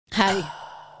Hey,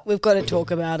 we've got to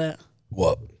talk about it.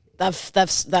 What? They've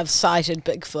cited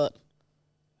Bigfoot.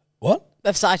 What?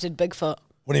 They've cited Bigfoot.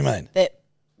 What do you mean? That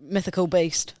mythical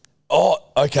beast. Oh,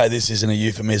 okay, this isn't a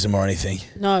euphemism or anything.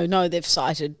 No, they've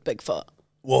cited Bigfoot.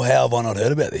 Well, how have I not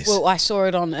heard about this? Well, I saw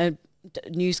it on a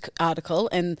news article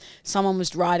and someone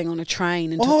was riding on a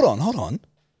train. And hold on.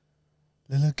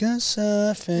 Little girl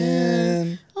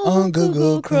surfing on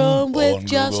Google Chrome with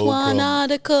just Google one Chrome.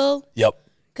 article. Yep.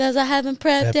 Because I haven't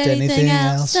prepped anything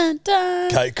else. Dun, dun.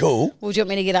 Okay, cool. Well, do you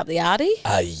want me to get up the arty?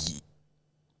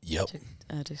 Yep.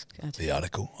 I The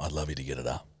article. I'd love you to get it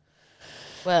up.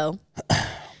 Well,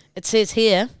 it says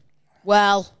here,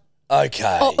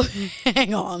 Okay. oh,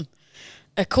 hang on.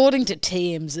 According to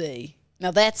TMZ,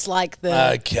 now that's like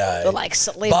the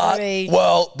celebrity.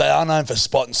 But, they are known for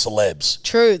spotting celebs.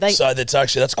 True. So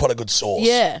that's quite a good source.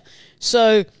 Yeah.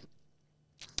 So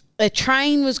a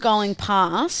train was going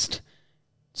past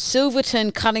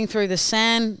Silverton, cutting through the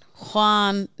San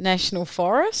Juan National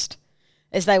Forest.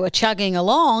 As they were chugging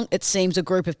along, it seems a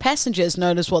group of passengers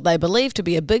noticed what they believed to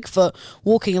be a Bigfoot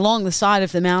walking along the side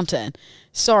of the mountain.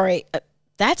 Sorry,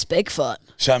 that's Bigfoot.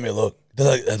 Show me a look.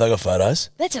 Have they got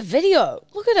photos? That's a video.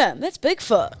 Look at him. That's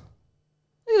Bigfoot.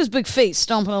 Look at his big feet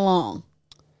stomping along.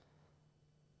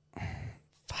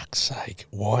 Fuck's sake.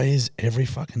 Why is every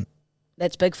fucking...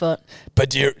 That's Bigfoot. But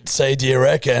do you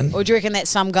reckon... Or do you reckon that's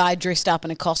some guy dressed up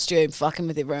in a costume fucking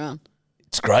with everyone?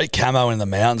 It's great. Camo in the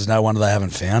mountains. No wonder they haven't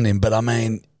found him. But, I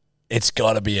mean, it's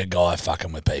got to be a guy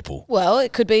fucking with people. Well,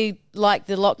 it could be like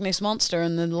the Loch Ness Monster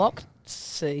in the Loch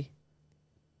Sea.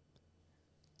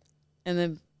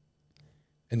 In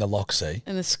the Loch Sea.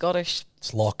 In the Scottish...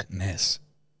 It's Loch Ness.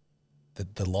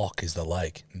 The Loch is the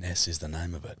lake. Ness is the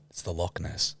name of it. It's the Loch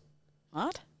Ness.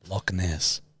 What? Loch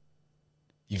Ness.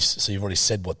 You've already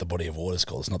said what the body of water is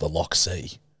called. It's not the Loch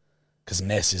Sea. Because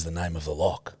Ness is the name of the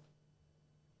loch.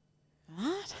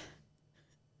 What?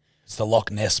 It's the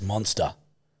Loch Ness Monster.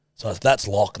 So that's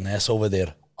Loch Ness over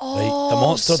there. Oh, the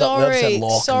monster sorry. that lives in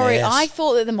Loch Ness. I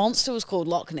thought that the monster was called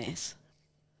Loch Ness.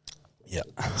 Yeah.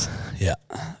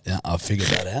 I figured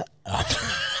that out.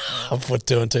 I've put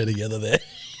two and two together there.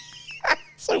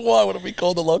 So why would it be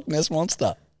called the Loch Ness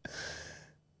Monster?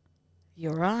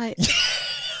 You're right.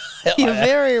 You're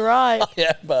very right.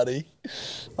 Yeah, buddy.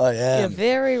 I am. You're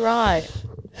very right.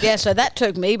 Yeah, so that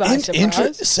took me by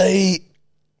surprise. See...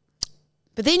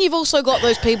 But then you've also got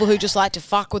those people who just like to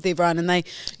fuck with everyone and they,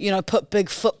 put big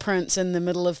footprints in the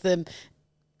middle of the...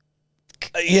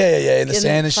 in the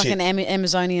sand and shit. Fucking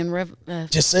Amazonian river.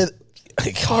 Just said...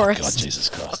 Forest. God, Jesus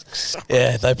Christ.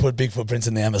 Yeah, they put big footprints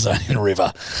in the Amazonian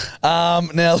river. Now,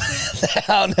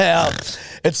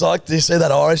 it's like, do you see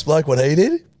that Irish bloke, what he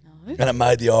did? No. And it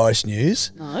made the Irish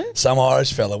news. No. Some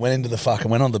Irish fella went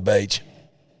on the beach,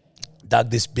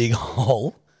 dug this big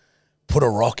hole, put a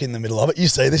rock in the middle of it. You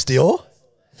see this, Dior?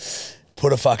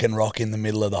 Put a fucking rock in the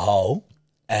middle of the hole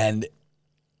and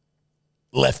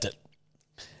left it.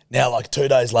 Now, like 2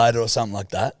 days later or something like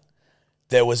that,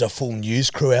 there was a full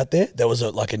news crew out there. There was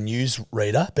a news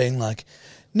reader being like,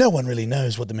 no one really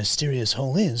knows what the mysterious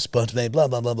hole is, but they blah,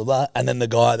 blah, blah, blah, blah. And then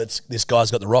this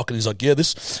guy's got the rock and he's like, yeah,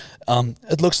 this,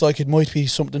 it looks like it might be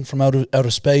something from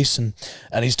outer space. And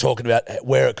he's talking about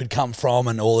where it could come from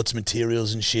and all its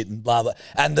materials and shit and blah, blah.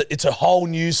 And it's a whole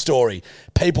news story.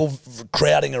 People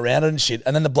crowding around it and shit.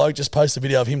 And then the bloke just posted a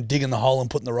video of him digging the hole and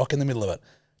putting the rock in the middle of it.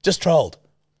 Just trolled.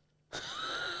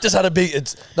 Just had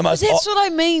it's the most... That's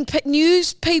what I mean.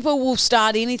 News people will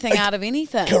start anything out of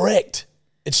anything. Correct.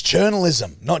 It's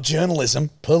journalism, not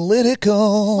journalism.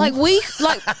 Political. Like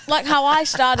like how I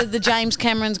started the James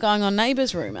Cameron's going on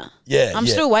Neighbours rumour. Yeah, I'm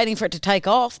still waiting for it to take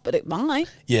off, but it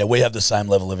might. Yeah, we have the same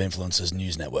level of influence as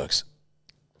news networks.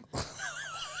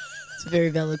 It's a very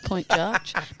valid point,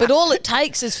 Judge. But all it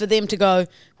takes is for them to go,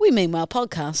 we meanwhile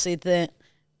podcast said that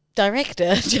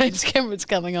director James Cameron's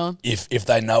coming on. If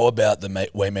they know about the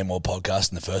We Meanwhile podcast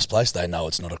in the first place, they know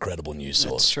it's not a credible news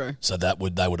source. That's true. So they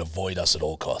would avoid us at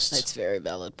all costs. That's a very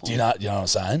valid point. Do you know what I'm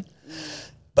saying?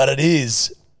 But it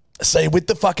is, see, with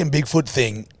the fucking Bigfoot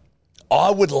thing,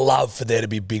 I would love for there to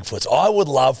be Bigfoots. I would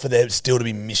love for there still to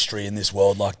be mystery in this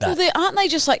world like that. Well, aren't they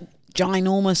just like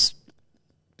ginormous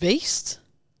beasts?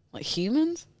 Like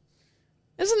humans?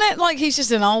 Isn't that like he's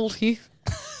just an old human?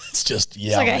 It's just,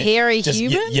 it's like a hairy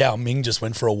human? Yao Ming just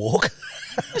went for a walk.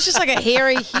 It's just like a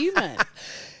hairy human. It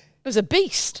was a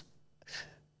beast.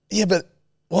 Yeah, but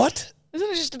what? Isn't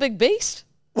it just a big beast?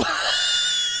 Well,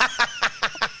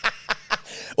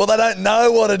 they don't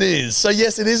know what it is. So,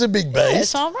 yes, it is a big beast. Yeah,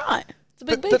 so I'm right. It's a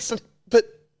big beast. But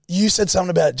you said something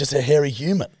about just a hairy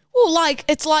human. Well,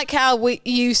 it's like how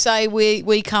you say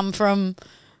we come from...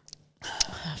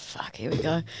 Fuck, here we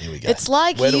go. Here we go. It's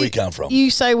like Where do we come from? You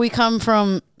say we come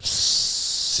from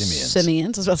Simians.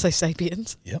 Simians. I was about to say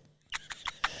sapiens. Yep.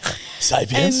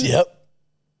 Sapiens, yep.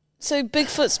 So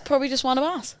Bigfoot's probably just one of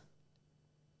us.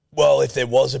 Well, if there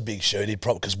was a big shoot, he'd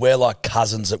probably, because we're like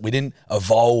cousins, that we didn't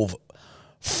evolve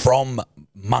from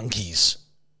monkeys.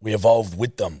 We evolved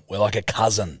with them. We're like a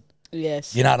cousin.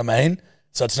 Yes. You know what I mean?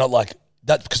 So it's not like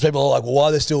that, because people are like, well, why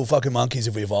are there still fucking monkeys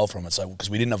if we evolved from it? So because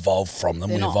we didn't evolve from them,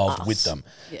 They're we not evolved us. with them.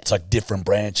 Yeah. It's like different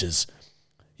branches.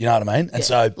 You know what I mean? And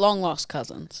so, long lost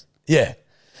cousins. yeah.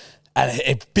 And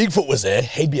if Bigfoot was there,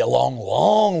 he'd be a long,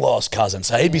 long lost cousin.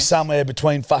 So he'd be somewhere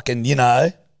between fucking,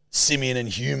 simian and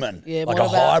human. Yeah, like what a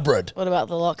about- hybrid. What about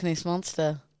the Loch Ness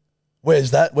monster?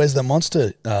 Where's that? Where's the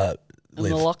monster In live?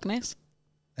 the Loch Ness?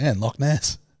 Yeah, in Loch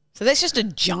Ness. So that's just a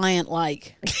giant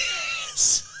lake.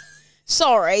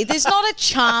 Sorry, there's not a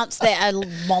chance that a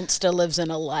monster lives in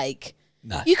a lake.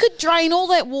 No. You could drain all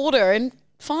that water and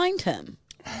find him.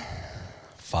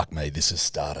 Fuck me, this has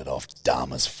started off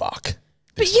dumb as fuck.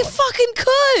 But you fucking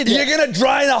could. You're going to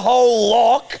drain a whole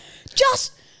loch?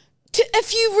 Just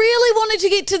if you really wanted to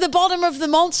get to the bottom of the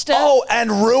monster. Oh,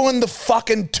 and ruin the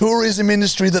fucking tourism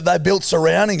industry that they built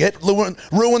surrounding it.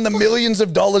 Ruin the millions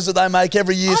of dollars that they make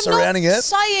every year surrounding I'm not it.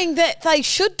 saying that they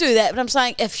should do that, but I'm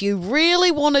saying if you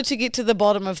really wanted to get to the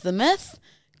bottom of the myth,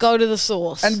 go to the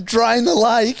source. And drain the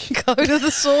lake. Go to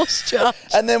the source, Josh.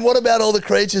 And then what about all the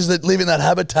creatures that live in that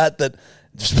habitat that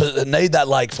need that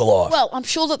lake for life? Well, I'm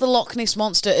sure that the Loch Ness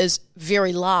monster is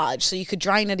very large, so you could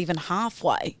drain it even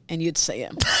halfway and you'd see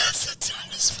him. That's the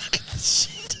dumbest fucking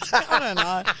shit. I don't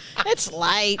know. It's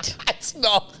late. It's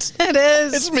not. It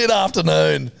is. It's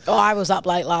mid-afternoon. Oh, I was up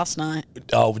late last night.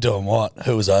 Oh, doing what?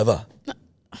 Who was over?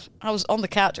 I was on the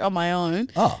couch on my own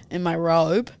in my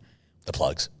robe. The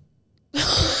plugs.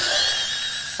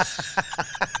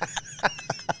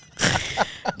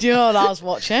 Do you know what I was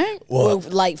watching? What? Well,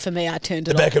 late for me, I turned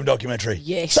The it on. Beckham documentary.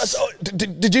 Yes. So,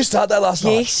 did you start that last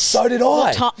night? Yes. So did I.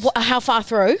 What time, how far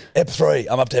through? Ep 3.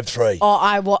 I'm up to Ep 3.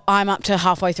 Oh, I'm up to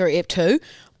halfway through Ep 2.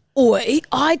 Oi,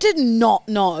 I did not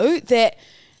know that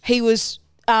he was,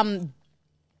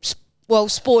 well,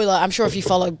 spoiler, I'm sure if you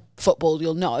follow football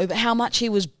you'll know, but how much he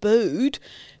was booed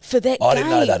for that game. I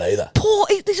didn't know that either.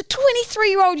 There's a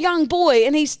 23-year-old young boy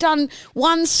and he's done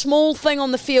one small thing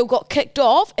on the field, got kicked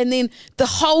off, and then the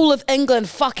whole of England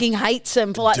fucking hates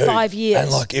him for like Dude, 5 years.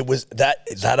 And like it was that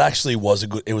actually was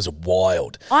it was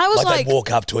wild. I was like, they'd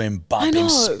walk up to him, bump him, know.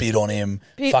 spit on him.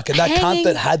 Be- Fucking that cunt hanging-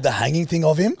 that had the hanging thing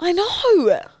of him. I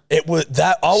know. It was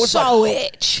that I was So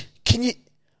like, itch. can you?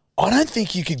 I don't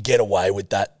think you could get away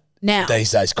with that Now. these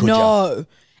days, could you? No.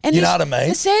 And You know this- what I mean?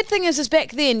 The sad thing is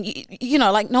back then, you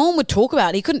know, like no one would talk about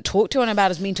it. He couldn't talk to anyone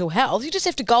about his mental health. You just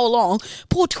have to go along.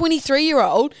 Poor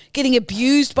 23-year-old getting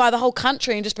abused by the whole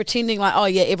country and just pretending like, oh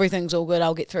yeah, everything's all good.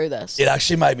 I'll get through this. It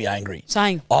actually made me angry.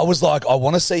 Same. I was like, I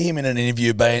want to see him in an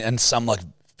interview and some like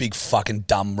big fucking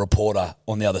dumb reporter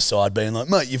on the other side being like,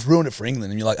 mate, you've ruined it for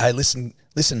England. And you're like, hey, listen,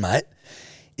 mate,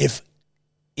 if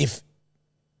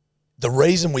the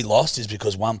reason we lost is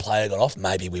because one player got off,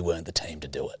 maybe we weren't the team to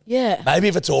do it. Yeah. Maybe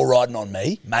if it's all riding on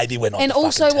me, maybe we're not And the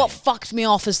also fucking what team. fucked me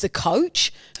off is the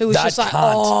coach who was That just like,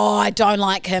 cunt. oh, I don't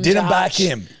like him. Didn't Josh. back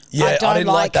him. Yeah, I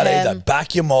didn't like that him. either.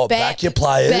 Back your mob, back your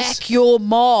players. Back your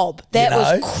mob. That You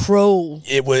know? was cruel.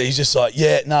 He's just like,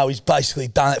 yeah, no, he's basically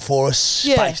done it for us.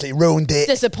 Yeah. Basically ruined it.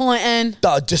 Disappointing.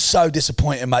 Oh, just so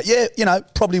disappointing, mate. Yeah,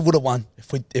 probably would have won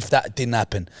if that didn't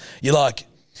happen. You're like,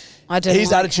 I didn't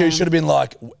his like attitude him. should have been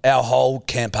like, our whole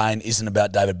campaign isn't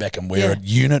about David Beckham. We're Yeah. a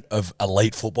unit of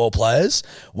elite football players.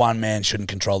 One man shouldn't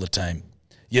control the team.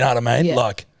 You know what I mean? Yeah.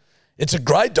 Like, it's a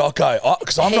great doco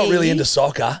because I'm not really He- into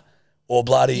soccer or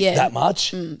bloody Yeah. that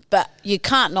much. But you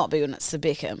can't not be when it's the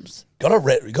Beckhams. Got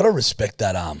to respect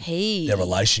that He- their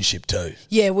relationship too.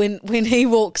 Yeah, when he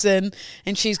walks in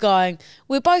and she's going,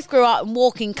 we both grew up in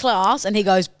walking class, and he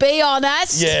goes, be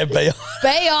honest. Yeah, be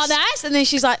Be honest. And then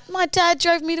she's like, my dad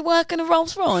drove me to work in a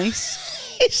Rolls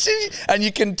Royce. and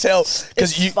you can tell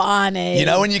because It's funny. You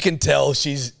know when you can tell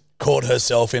she's caught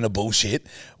herself in a bullshit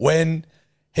when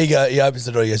he opens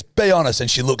the door, he goes, be honest, and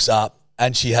she looks up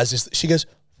and she has this. She goes,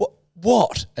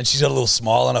 what? And she's got a little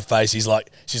smile on her face. She's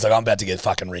like, I'm about to get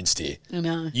fucking rinsed here. I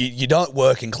know. You don't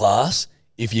work in class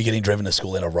if you're getting driven to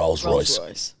school in a Rolls Royce.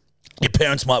 Royce. Your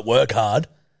parents might work hard,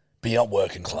 but you don't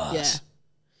work in class.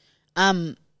 Yeah.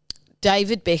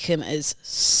 David Beckham is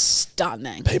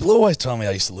stunning. People always tell me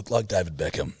I used to look like David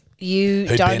Beckham. You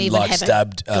Who'd don't been, even like, have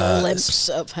stabbed, a glimpse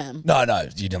of him. No,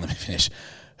 you didn't let me finish.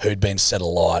 Who'd been set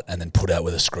alight and then put out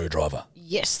with a screwdriver.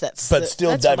 Yes, that's But still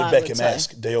that's David what I would say.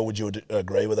 Beckham-esque. Deal, would you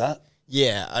agree with that?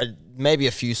 Yeah, maybe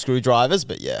a few screwdrivers,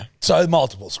 but yeah. So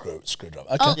multiple screwdriver.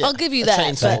 Okay. I'll give you A that.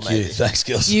 chainsaw, But Thank you. maybe. Thanks,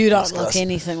 Gills. you don't Thanks, look guys.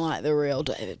 anything like the real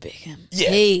David Beckham. Yeah.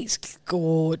 He's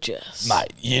gorgeous.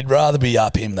 Mate, you'd rather be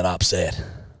up him than upset.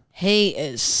 He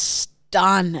is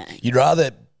stunning. You'd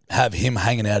rather have him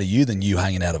hanging out of you than you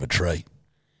hanging out of a tree.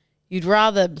 You'd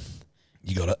rather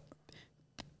You got it?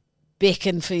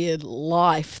 beckon for your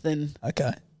life than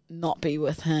Okay. not be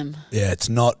with him. Yeah, it's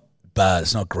not bad.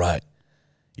 It's not great.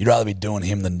 You'd rather be doing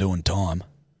him than doing time.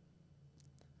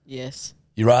 Yes.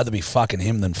 You'd rather be fucking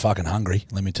him than fucking hungry,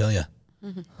 let me tell you.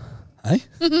 Hey?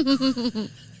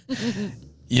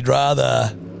 You'd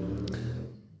rather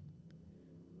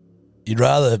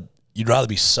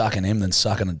be sucking him than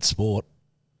sucking at sport.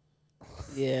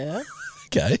 Yeah.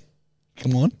 Okay.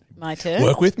 Come on. My turn.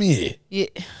 Work with me here. Yeah.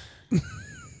 You'd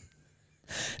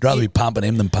rather be pumping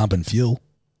him than pumping fuel.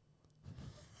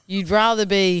 You'd rather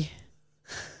be.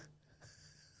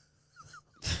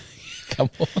 Come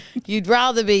on. You'd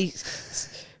rather be.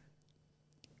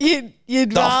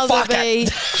 You'd Oh, rather fuck be.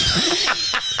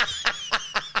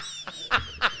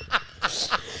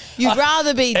 You'd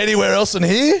rather be. Anywhere else in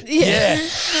here? Yeah.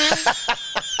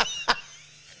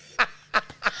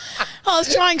 I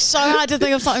was trying so hard to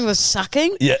think of something with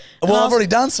sucking. Yeah. And Well, I I've was- already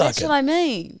done That's sucking. what I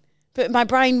mean. But my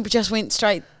brain just went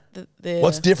straight there.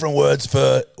 What's different words?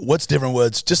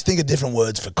 Just think of different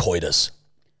words for coitus.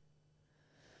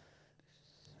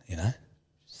 You know?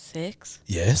 Sex?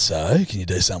 Yeah, so can you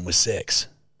do something with sex?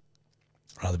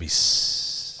 Rather be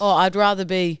Oh, I'd rather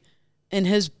be in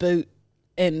his boot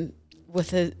and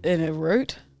in a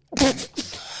root. It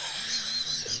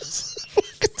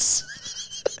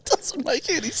doesn't make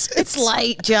any sense. It's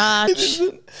late, It Judge.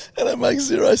 isn't. And it makes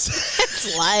zero sense.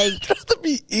 It's late. I'd rather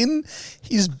be in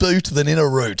his boot than in a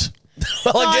root.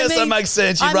 Well, I No, I guess that mean- makes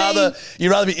sense. You'd I rather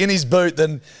mean- be in his boot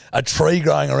than a tree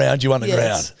growing around you underground.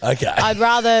 Yes. Okay. I'd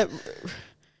rather.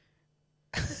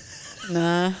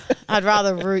 Nah. I'd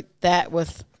rather root that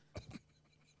with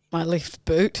my left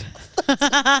boot.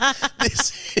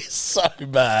 This is so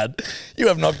bad. You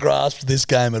have not grasped this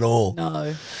game at all.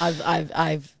 No.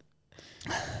 I've.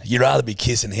 You'd rather be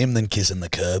kissing him than kissing the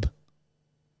curb.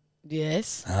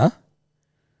 Yes. Huh?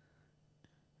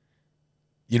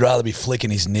 You'd rather be flicking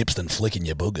his nips than flicking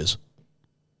your boogers.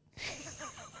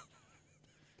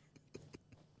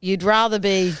 You'd rather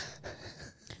be.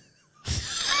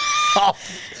 Oh,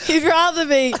 You'd rather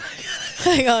be.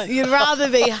 Hang on. You'd rather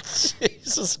be.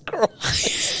 Jesus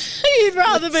Christ. You'd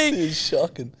rather This be is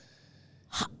shocking.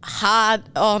 hard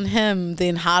on him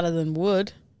than harder than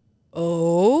wood.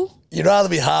 Oh. You'd rather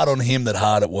be hard on him than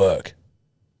hard at work.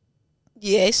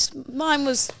 Yes. Mine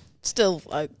was still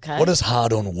okay. What does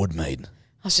hard on wood mean?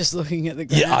 I was just looking at the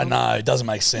ground. Yeah, I know. It doesn't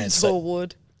make sense. It's So all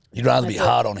wood. you'd rather be I thought-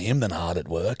 hard on him than hard at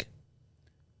work.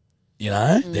 You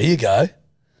know? There you go.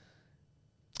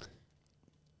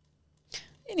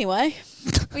 Anyway,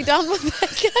 we done with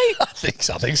that game? I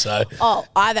think so. Oh,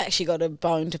 I've actually got a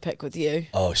bone to pick with you.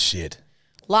 Oh, shit.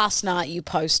 Last night you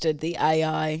posted the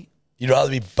AI. You'd rather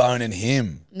be boning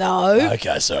him. No,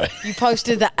 Okay, sorry. you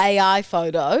posted the AI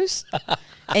photos,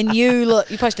 and you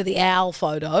posted the owl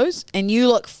photos, and you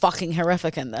look fucking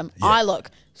horrific in them. Yeah. I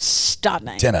look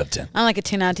stunning. 10 out of 10. I'm like a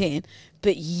 10 out of 10.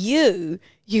 But you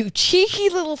cheeky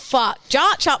little fuck.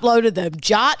 Jarch uploaded them.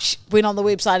 Jarch went on the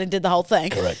website and did the whole thing.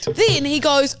 Correct. Then he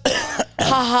goes,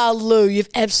 haha, Lou, you've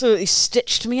absolutely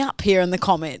stitched me up here in the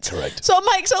comments. Correct. So it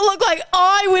makes it look like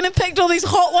I went and picked all these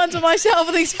hot ones of myself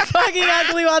and these fucking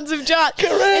ugly ones of Jarch.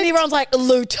 Correct. And everyone's like,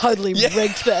 Lou totally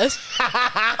rigged this.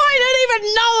 I didn't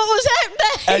even know it was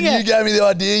And happening. you gave me the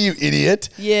idea, you idiot.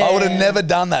 Yeah. I would have never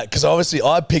done that because obviously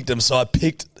I picked them, so I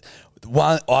picked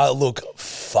one. I look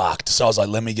fucked. So I was like,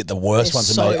 let me get the worst They're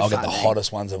ones so of me. I'll get the funny.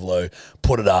 hottest ones of Lou,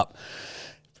 put it up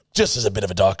just as a bit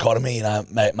of a dichotomy, you know,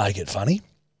 make it funny.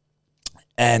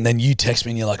 And then you text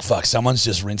me and you're like, fuck, someone's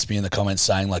just rinsed me in the comments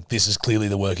saying like, this is clearly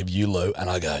the work of you, Lou. And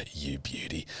I go, you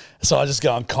beauty. So I just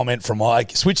go and comment from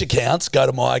switch accounts, go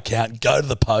to my account, go to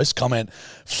the post, comment,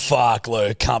 fuck,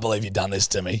 Lou, can't believe you've done this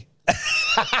to me.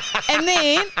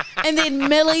 And then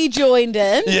Millie joined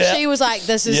in. Yeah. She was like,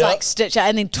 this is Yep. like Stitcher.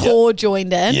 And then Tor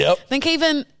joined in. Yep. I think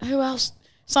even, who else?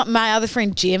 My other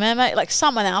friend Gemma, mate, like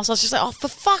someone else. I was just like, oh, for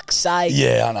fuck's sake.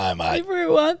 Yeah, I know, mate.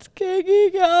 Everyone's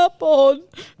kicking up on.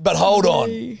 But hold on.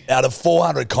 me. Out of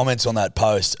 400 comments on that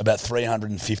post, about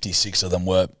 356 of them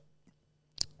were,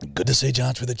 good to see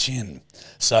Jarch with a chin.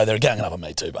 So they're ganging up on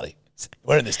me too, buddy.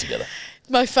 We're in this together.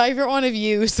 My favourite one of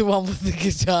you is the one with the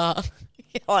guitar.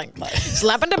 You're like,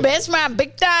 slapping the best man,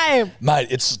 big time. Mate,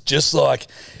 it's just like,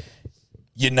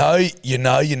 you know you're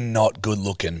not good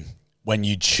looking when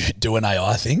you do an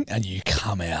AI thing and you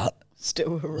come out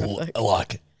Still horrific.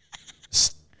 like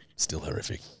Still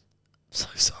horrific. So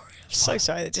sorry. I'm so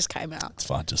sorry that just came out. It's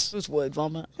fine. Just It was word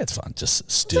vomit. it's fine. Just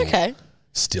It's still okay.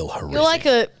 still horrific. You're like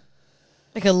a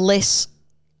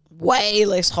way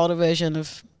less hotter version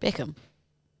of Beckham.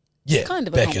 yeah, kind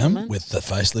of a Beckham compliment. with the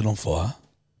face lit on fire,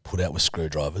 put out with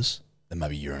screwdrivers, then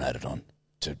maybe urinated on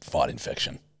to fight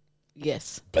infection.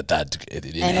 Yes. But that it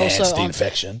And also enhanced the on-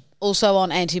 infection. Also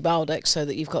on antibiotics so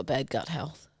that you've got bad gut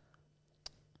health.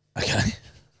 Okay.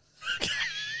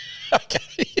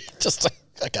 Okay. Just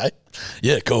okay.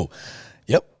 Yeah, cool.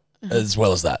 Yep. Mm-hmm. As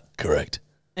well as that, correct.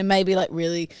 And maybe like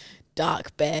really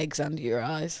dark bags under your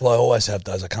eyes. Well, I always have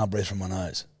those. I can't breathe from my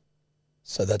nose.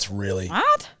 So that's really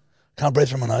What? can't breathe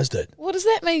from my nose, dude. What does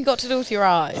that mean got to do with your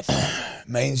eyes?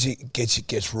 Means you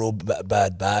gets real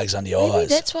bad bags under your Maybe eyes.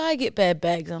 that's why I get bad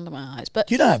bags under my eyes. But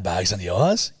You don't have bags under your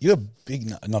eyes. You got big,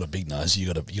 not a big nose.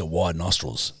 You got wide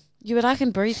nostrils. yeah, but I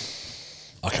can breathe.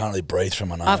 I can't really breathe through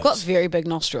my nose. I've got very big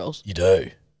nostrils. You do.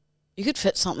 You could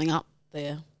fit something up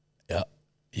there. Yeah.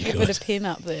 You A could. bit of pen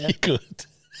up there. You could.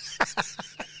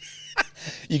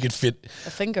 You could fit, A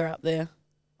finger up there.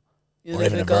 You or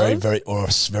even a go?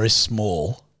 very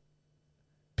small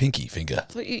pinky finger.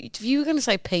 But you were going to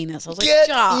say penis. I was like, You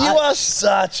shut. are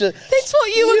such a. That's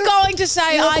what you were You're- going to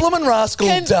say. You're a I bloomin' rascal,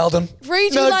 can Dalton.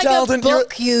 read you No, like Dalton, a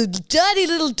book, you dirty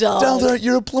little dog. Dalton,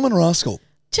 you're a bloomin' rascal.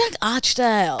 Jack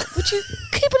Archdale, would you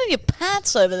keep it in your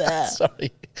pants over there,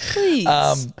 Sorry. please?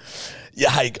 Yeah,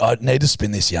 hey, I need to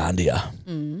spin this yarn to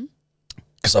you.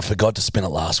 Because I forgot to spin it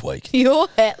last week. Your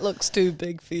hat looks too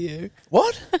big for you.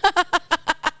 What?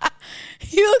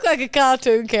 You look like a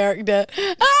cartoon character.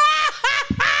 It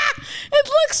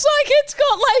looks like it's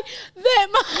got like that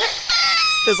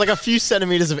much. There's like a few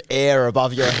centimeters of air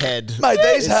above your head. Mate,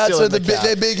 these It's hats still are in the cap.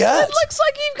 they're big It hats. looks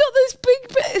like you've got this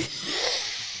big.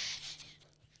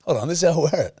 Hold on, this is how I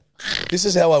wear it. This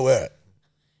is how I wear it.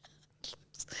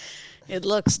 It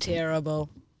looks terrible.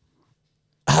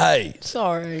 Hey,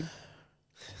 Sorry.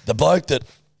 the bloke that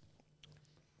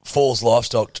Falls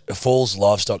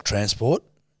Livestock Transport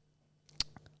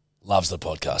loves the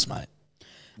podcast, mate.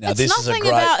 Now, It's this is a nothing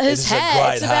great, about his this is a hat.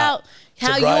 great It's hat. about It's a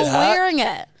how great you're hat. wearing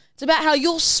it. It's about how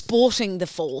you're sporting the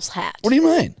Falls hat. What do you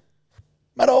mean?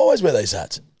 Mate, I always wear these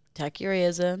hats. Tuck your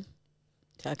ears in.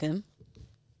 Tuck in.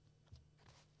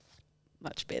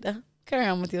 Much better. Carry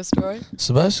on with your story.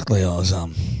 So basically, I was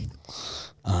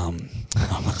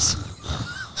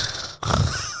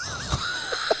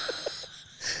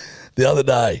the other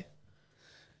day,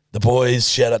 the boys,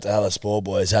 shout out to Alice Sport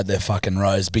boys, had their fucking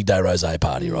big day rosé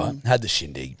party, right? Had the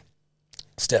shindig.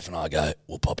 Steph and I go,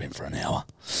 we'll pop in for an hour.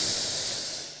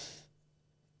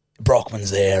 Brockman's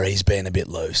there. He's been a bit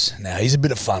loose. Now, he's a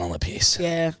bit of fun on the piss.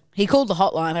 Yeah. He called the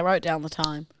hotline. I wrote down the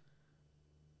time.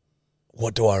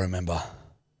 What do I remember?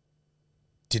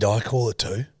 Did I call it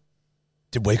too?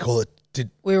 Did we call it?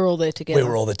 We were all there together. We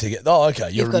were all there together. Oh, okay.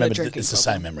 You You've got a remember. drinking It's the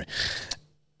problem. same memory.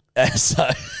 And so,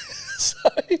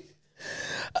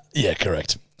 yeah,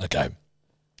 correct. Okay.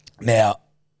 Now,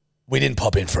 we didn't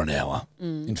pop in for an hour.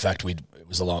 In fact, it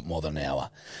was a lot more than an hour.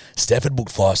 Steph had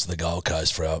booked flights to the Gold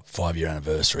Coast for our 5-year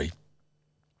anniversary,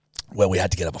 where we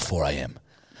had to get up at 4 a.m.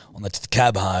 On the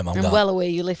cab home, I'm I'm going, well aware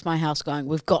you left my house going,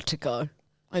 we've got to go.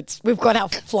 We've got our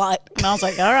flight. And I was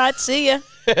like, all right, see ya.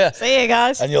 See ya,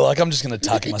 guys. and you're like, I'm just going to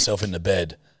tuck myself into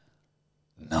bed.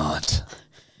 Not.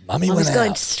 Mummy I went was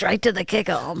going out. straight to the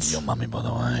kick-ons. Your mummy, by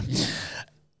the way.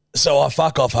 So I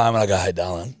fuck off home and I go, hey,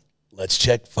 darling, let's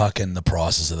check fucking the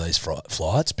prices of these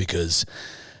flights because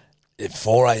at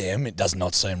 4 a.m. it does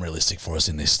not seem realistic for us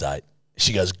in this state.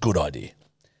 She goes, good idea.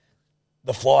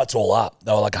 The flights all up.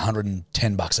 They were like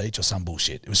 $110 each or some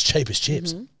bullshit. It was cheap as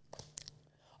chips.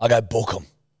 I go, book them.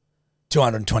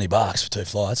 $220 for 2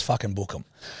 flights. Fucking book them.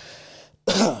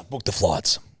 Book the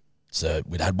flights. So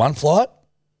we'd had one flight,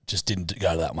 just didn't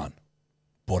go to that one.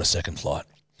 Bought a second flight.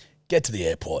 Get to the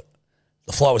airport.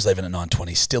 The flight was leaving at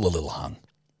 9:20, still a little hung.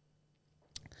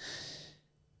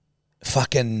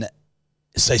 Fucking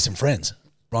see some friends,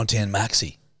 Bronte and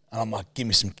Maxi. And I'm like, give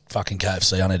me some fucking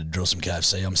KFC. I need to drill some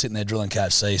KFC. I'm sitting there drilling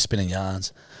KFC, spinning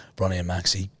yarns, Bronte and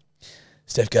Maxi.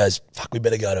 Steph goes, fuck, we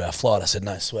better go to our flight. I said,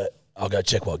 no sweat. I'll go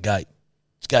check what gate.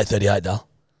 It's gate 38, Dal.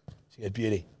 She goes,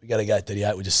 beauty. We go to gate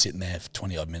 38. We're just sitting there for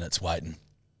 20 odd minutes waiting.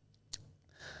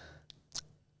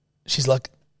 She's like,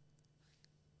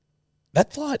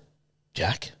 that flight,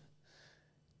 Jack,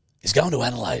 is going to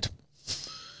Adelaide.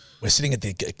 We're sitting at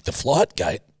the flight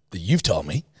gate that you've told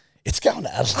me. It's going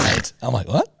to Adelaide. I'm like,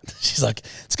 what? She's like,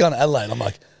 it's going to Adelaide. I'm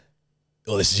like,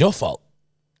 well, this is your fault.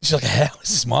 She's like, how is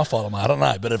this my fault? I'm like, I don't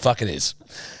know, but it fucking is.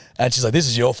 And she's like, this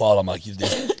is your fault. I'm like,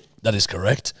 that is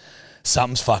correct.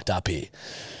 Something's fucked up here.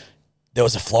 There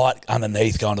was a flight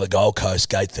underneath going to the Gold Coast,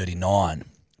 gate 39,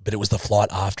 but it was the flight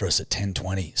after us at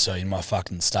 10:20. So in my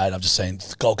fucking state, I've just seen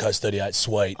Gold Coast 38,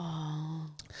 sweet. Oh.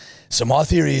 So my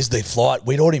theory is the flight,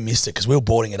 we'd already missed it because we were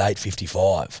boarding at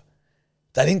 8:55.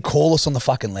 They didn't call us on the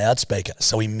fucking loudspeaker,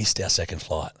 so we missed our second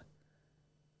flight.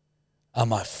 Oh,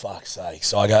 my fuck's sake.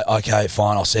 So I go, okay,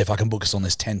 fine, I'll see if I can book us on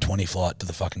this 10:20 flight to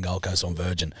the fucking Gold Coast on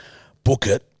Virgin. Book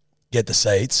it, get the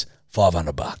seats,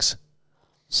 $500.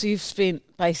 So you've spent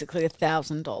basically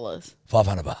 $1,000.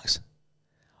 $500.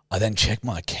 I then check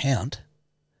my account.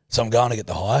 So I'm going to get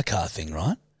the hire car thing,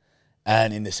 right?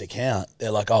 And in this account,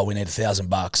 they're like, oh, we need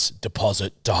 $1,000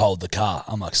 deposit to hold the car.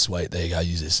 I'm like, sweet, there you go,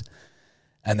 use this.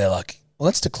 And they're like, well,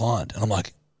 that's declined. And I'm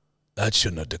like, that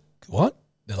shouldn't have, what?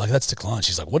 They're like, that's declined.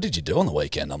 She's like, what did you do on the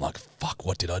weekend? I'm like, fuck,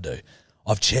 what did I do?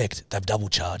 I've checked. They've double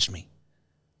charged me.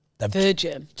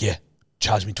 Virgin. Yeah,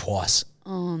 charged me twice.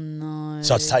 Oh, no.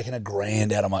 So it's taken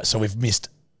 $1,000 out of my, so we've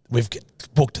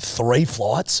booked 3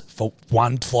 flights for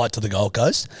 1 flight to the Gold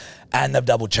Coast, and they've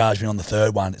double charged me on the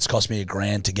third one. It's cost me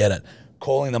 $1,000 to get it.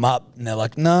 Calling them up, and they're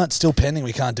like, no, it's still pending.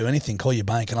 We can't do anything. Call your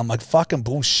bank. And I'm like, fucking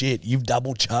bullshit. You've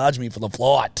double charged me for the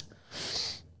flight.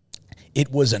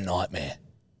 It was a nightmare.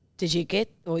 Did you get,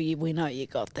 or we know you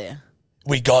got there?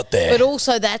 We got there. But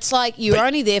also, that's like, you're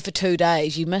only there for 2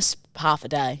 days. You miss half a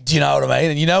day. Do you know what I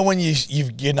mean? And you know when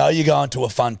you know you're going to a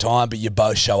fun time, but you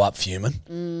both show up fuming.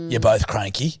 You're both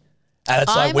cranky. And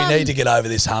it's like, we need to get over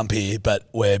this hump here, but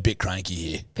we're a bit cranky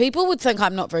here. People would think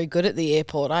I'm not very good at the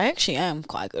airport. I actually am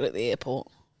quite good at the airport.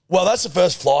 Well, that's the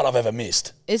first flight I've ever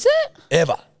missed. Is it?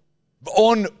 Ever.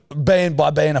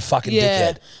 By being a fucking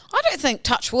dickhead. I don't think,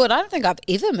 touch wood, I don't think I've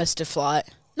ever missed a flight.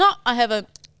 No, I haven't.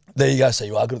 There you go. So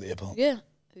you are good at the airport. Yeah.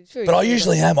 But I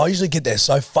usually am. I usually get there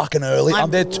so fucking early.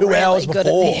 I'm there 2 hours good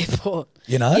before. At the airport.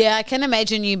 You know? Yeah, I can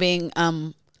imagine you being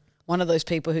one of those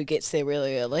people who gets there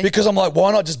really early. Because I'm like,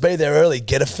 why not just be there early,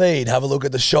 get a feed, have a look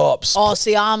at the shops. Oh,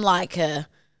 see, I'm like,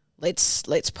 let's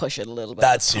push it a little bit.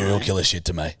 That's serial killer shit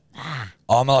to me.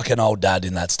 I'm like an old dad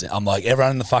in that. I'm like,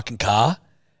 everyone in the fucking car,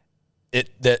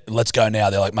 let's go now.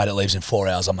 They're like, mate, it leaves in 4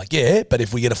 hours. I'm like, yeah, but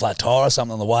if we get a flat tire or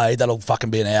something on the way, that'll fucking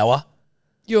be an hour.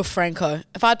 You're Franco.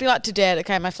 If I'd be like to Dad,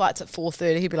 okay, my flight's at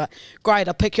 4:30, he'd be like, great,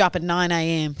 I'll pick you up at 9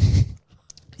 a.m.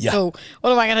 Yeah. Cool.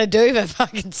 What am I going to do for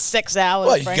fucking 6 hours,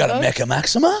 Well, you Franco? got a Mecca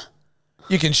Maxima.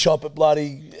 You can shop at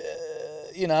bloody,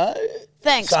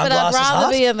 Thanks, but I'd Sunglasses rather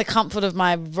Hut. be in the comfort of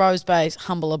my Rose Bay's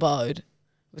humble abode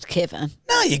with Kevin.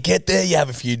 No, you get there, you have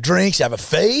a few drinks, you have a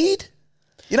feed.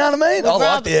 You know what I mean? I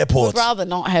like the airports. I'd rather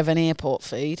not have an airport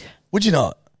feed. Would you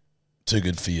not? Too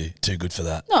good for you. Too good for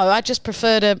that. No, I just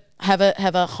prefer to have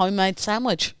a homemade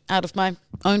sandwich out of my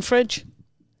own fridge.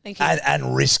 Thank you.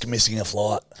 And risk missing a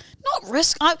flight. Not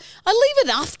risk. I leave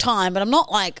enough time, but I'm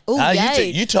not like, oh,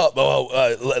 yay. You talk. Well,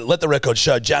 let the record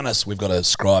show. Janice, we've got a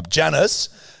scribe. Janice,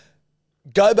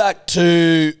 go back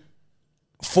to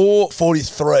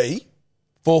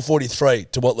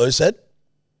 4:43 to what Lou said.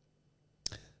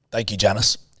 Thank you,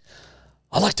 Janice.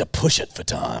 I like to push it for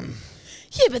time.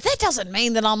 Yeah, but that doesn't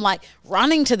mean that I'm like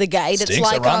running to the gate. Stinks it's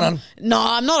like of running.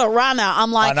 I'm not a runner.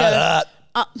 I'm like I know that.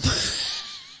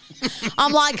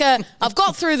 I'm like I've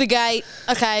got through the gate.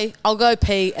 Okay, I'll go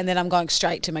pee, and then I'm going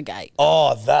straight to my gate.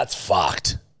 Oh, that's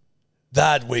fucked.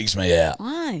 That wigs me out.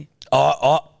 Why?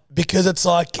 Because it's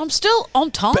like, I'm still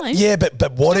on time.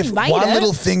 but what if Still made one it.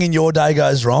 little thing in your day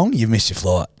goes wrong? You've missed your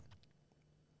flight.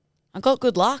 I got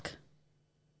good luck.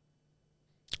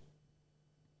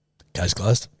 Case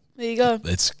closed. There you go.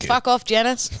 Let's go. Fuck off,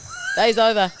 Janice. Day's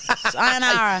over.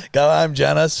 Sayonara. Go home,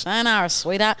 Janice. Sayonara,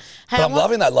 sweetheart. Hey, But I'm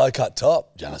loving that low-cut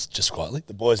top, Janice, just quietly.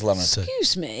 The boys are loving it too.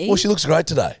 Excuse me. Well, she looks great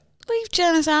today. Leave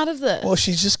Janice out of this. Well,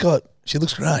 she looks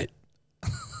great.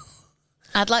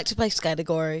 I'd like to play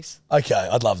categories. Okay,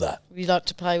 I'd love that. Would you like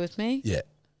to play with me? Yeah.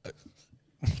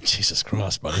 Jesus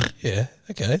Christ, buddy. Yeah,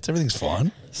 okay, everything's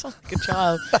fine. It's like a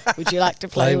child. Would you like to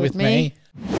play with me?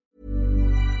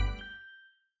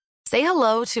 Say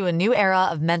hello to a new era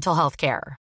of mental health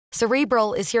care.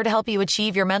 Cerebral is here to help you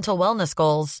achieve your mental wellness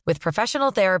goals with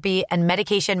professional therapy and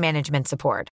medication management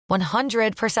support.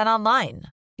 100% online.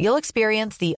 You'll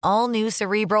experience the all-new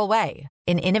Cerebral Way,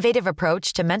 an innovative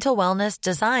approach to mental wellness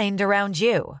designed around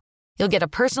you. You'll get a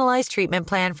personalized treatment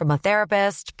plan from a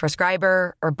therapist,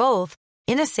 prescriber, or both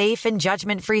in a safe and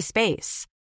judgment-free space.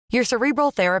 Your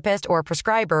Cerebral therapist or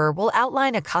prescriber will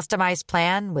outline a customized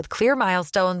plan with clear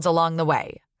milestones along the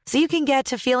way, so you can get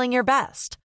to feeling your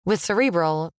best. With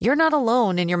Cerebral, you're not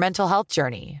alone in your mental health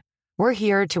journey. We're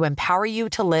here to empower you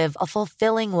to live a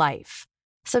fulfilling life.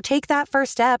 So take that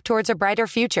first step towards a brighter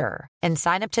future and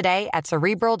sign up today at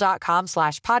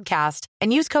Cerebral.com/podcast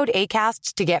and use code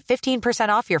ACAST to get 15%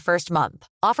 off your first month.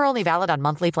 Offer only valid on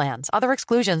monthly plans. Other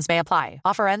exclusions may apply.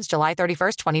 Offer ends July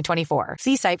 31st, 2024.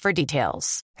 See site for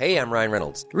details. Hey, I'm Ryan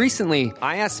Reynolds. Recently,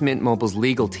 I asked Mint Mobile's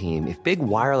legal team if big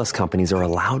wireless companies are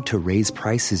allowed to raise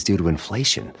prices due to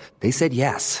inflation. They said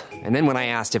yes. And then when I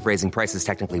asked if raising prices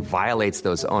technically violates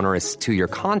those onerous 2-year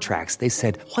contracts, they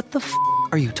said, "What the f***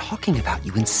 are you talking about,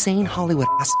 you insane Hollywood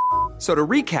ass?" So to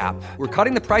recap, we're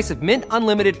cutting the price of Mint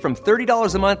Unlimited from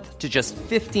 $30 a month to just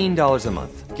 $15 a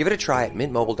month. Give it a try at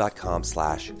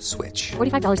mintmobile.com/switch.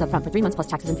 $45 up front for 3 months plus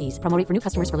taxes and fees. Promo rate for new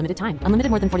customers for limited time. Unlimited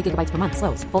more than 40 gigabytes per month.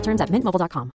 Slows full terms at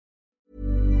mintmobile.com.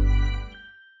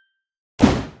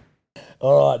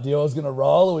 All right, Dio's going to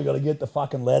roll, or we got to get the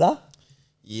fucking letter?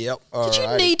 Yep. Did you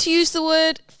need to use the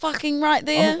word fucking right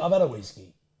there? I've had a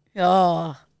whiskey.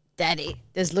 Oh, daddy.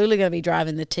 There's Lulu going to be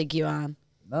driving the Tiguan.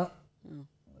 No.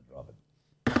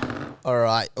 All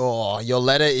right. Oh, your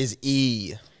letter is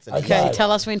E. It's an Okay, E.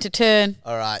 tell us when to turn.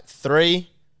 All right. 3,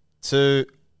 2,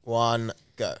 1,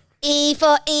 go. E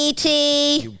for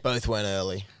E.T. You both went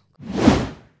early.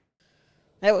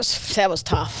 That was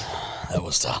tough. That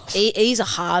was tough. E's a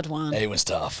hard one. It was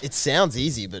tough. It sounds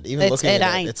easy, but even looking it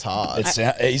at ain't. it, it's hard.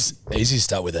 It's easy to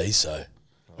start with E, so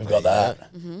we've got that.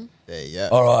 There you go.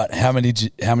 All right, how many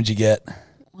did you get?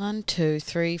 1, 2,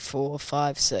 3, 4,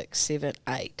 5, 6, 7,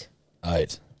 8.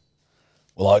 8.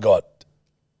 Well, I got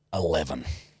 11.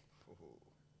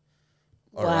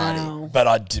 Wow.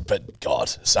 But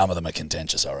God, some of them are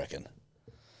contentious, I reckon.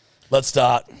 Let's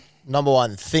start. Number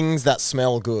 1, things that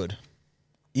smell good.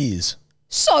 Ears.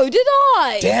 So did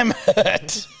I. Damn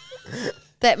it.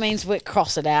 That means we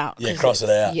cross it out. Yeah, cross it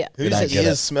out. Yeah. We Whose don't get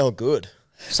ears it. smell good?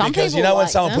 Some Because people you know when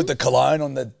like someone them. put the cologne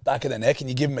on the back of their neck and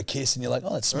you give them a kiss and you're like,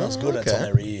 oh, it smells good. And it's on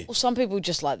their ear. Well, some people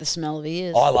just like the smell of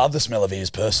ears. I love the smell of ears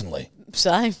personally.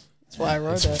 Same. That's why I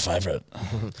wrote It's my it. favourite.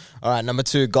 All right. Number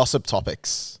 2, gossip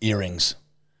topics. Earrings.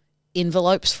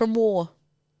 Envelopes from war.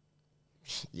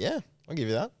 Yeah, I'll give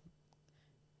you that.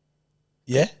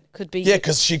 Yeah? Could be. Yeah,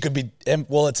 because she could be,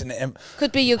 it's an,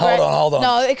 Could be your Hold on.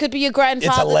 No, it could be your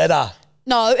grandfather. it's a letter.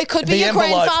 No, it could be The your envelope-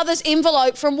 grandfather's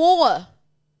envelope from war.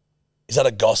 Is that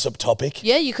a gossip topic?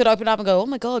 Yeah, you could open up and go, oh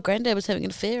my God, granddad was having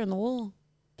an affair in the war.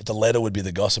 But the letter would be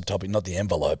the gossip topic, not the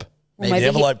envelope. Well, Maybe maybe the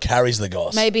envelope carries the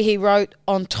gossip. Maybe he wrote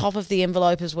on top of the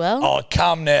envelope as well. Oh,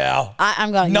 come now.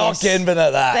 I'm going, Not yes. giving her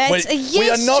that. That's a We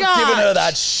are yes, not giving her Judge.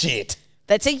 that shit.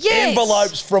 That's a yes.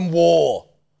 Envelopes from war.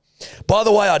 By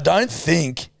the way, I don't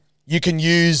think you can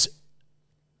use.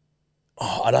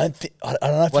 Oh, I don't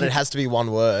know if What you, it has to be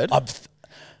one word.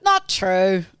 Not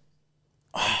true.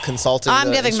 Consulting. I'm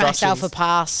the giving myself a instructions.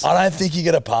 pass. I don't think you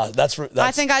get a pass. That's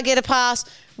I think I get a pass.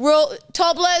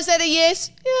 Tobler, is that a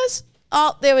yes? Yes.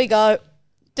 Oh, there we go.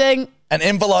 Ding. an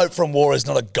envelope from war is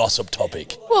not a gossip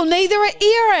topic. Well, neither are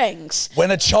earrings.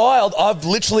 When a child, I've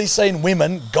literally seen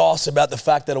women goss about the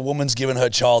fact that a woman's given her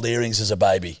child earrings as a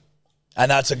baby,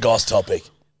 and that's a goss topic.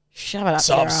 Shove it up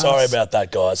So your I'm sorry ass. about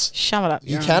that, guys. Shove it up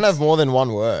You your can ass. have more than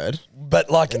one word But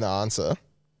like, in the answer.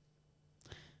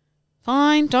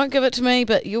 Fine, don't give it to me,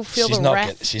 but you'll feel She's the not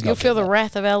wrath. get- she's You'll not feel the getting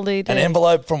wrath of LDD. an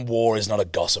envelope from war is not a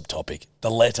gossip topic.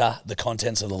 The letter, the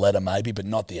contents of the letter maybe, but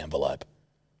not the envelope.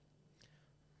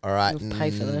 All right. You'll pay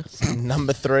for this.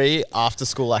 Number 3, after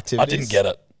school I activities. didn't get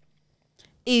it.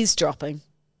 Eavesdropping.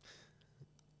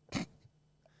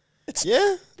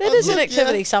 Yeah. That is an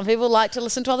activity. Some people like to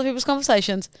listen to other people's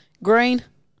conversations. Green.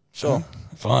 Sure.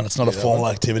 Fine, it's not a formal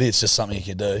activity. It's just something you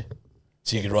could do.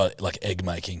 So you could write like egg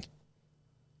making,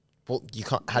 Well, you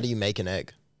can't. How do you make an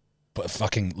egg? but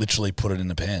fucking literally put it in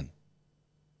the pan.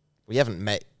 Well, you haven't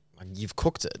made. Like, you've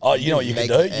cooked it. Oh, you know what you could make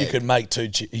do? an You egg. could make two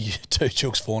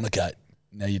chooks fornicate.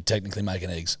 Now you're technically making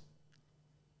eggs.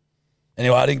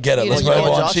 Anyway, I didn't get it. You Let's didn't move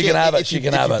get it. on. She can have it. She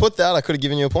can have If it. you put that, I could have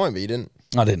given you a point, but you didn't.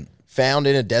 I didn't. Found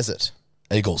in a desert.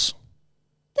 Eagles.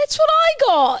 That's what I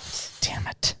got. Damn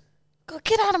it. God,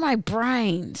 get out of my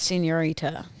brain,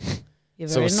 senorita. You're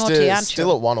very naughty, aren't still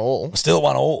you? at 1-1. Still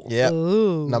at 1-1. Yeah.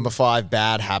 Ooh. Number 5,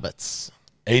 bad habits.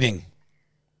 Eating.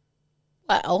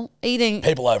 Well, eating.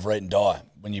 People overeat and die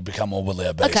when you become morbidly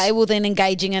obese. Okay, well then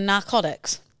engaging in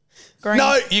narcotics. Green.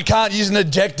 No, you can't use an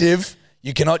adjective.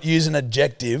 You cannot use an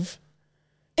adjective.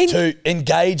 To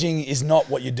engaging is not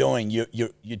what you're doing.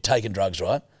 You're taking drugs,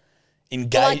 right?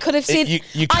 Engage. Well, I could have said. You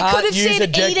I can't could have use said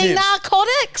eating adjectives.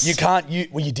 narcotics. You can't use.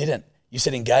 Well, you didn't. You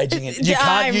said engaging in. You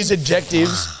I'm- can't use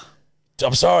adjectives.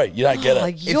 I'm sorry, you don't get Oh,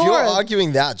 it. If you're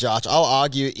arguing that, Josh, I'll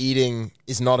argue eating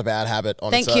is not a bad habit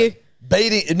on Thank its own. you.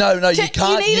 Beating, no, you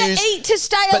can't You need use. to eat to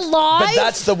stay but, alive. But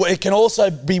that's it can also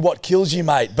be what kills you,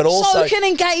 mate. But also, so can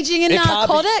engaging in it can't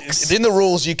be- narcotics. in the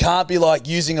rules, you can't be like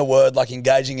using a word like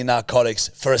engaging in narcotics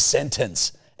for a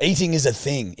sentence. Eating is a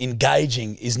thing.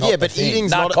 Engaging is not. Yeah, the but thing.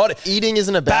 eating's narcotic. not. Eating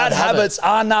isn't a bad habit. habits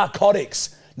are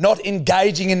narcotics. Not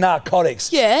engaging in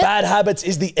narcotics. Yeah. Bad habits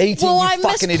is the eating. well, you I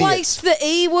fucking misplaced idiot. the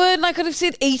E word and I could have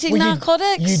said eating Well,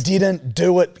 narcotics. You didn't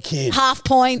do it, kid. Half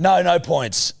point. No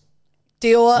points.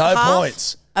 Deal. No half?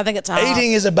 points. I think it's half.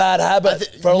 Eating is a bad habit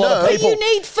for a lot of no. But people. you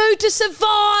need food to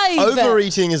survive.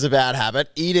 Overeating is a bad habit.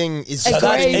 Eating is So just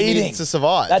that's Agreed. needing eating. to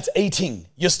survive. That's eating.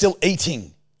 You're still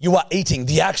eating. You are eating.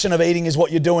 The action of eating is what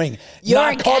you're doing. You're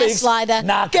narcotics, a gaslighter.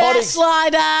 Narcotics.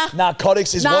 Gaslighter.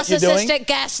 Narcotics is what you're doing. Narcissistic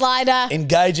gaslighter.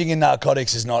 Engaging in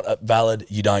narcotics is not valid.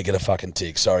 You don't get a fucking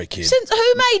tick. Sorry, kid. Since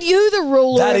who made you the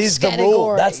ruler That of is the rule.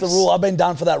 categories? That's the rule. I've been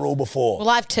done for that rule before. Well,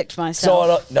 I've ticked so I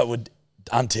myself. don't, would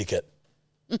untick it.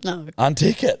 No.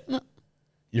 Untick it.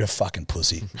 You're a fucking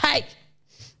pussy. Hey.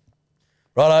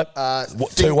 Righto.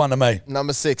 2-1 to me.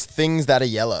 Number 6, things that are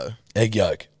yellow. Egg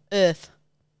yolk. Earth.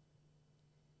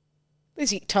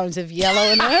 There's tones of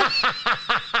yellow in Earth.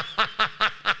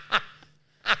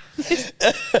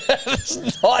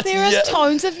 Not There are yet.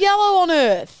 tones of yellow on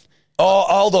Earth. Oh,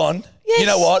 hold on. Yes. You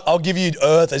know what? I'll give you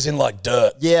earth as in like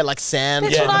dirt. Yeah, like sand.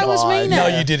 That's kind what of I was vibe. meaning. No,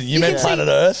 you didn't. You, You meant can planet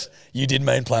see- Earth. You did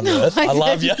mean planet Earth. I I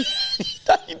love you. didn't.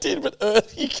 No, you did, but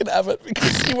Earth, you can have it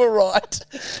because you were right.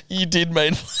 You did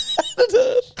mean planet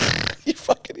Earth. You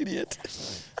fucking idiot.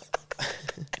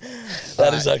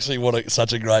 That is actually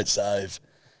such a great save.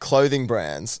 Clothing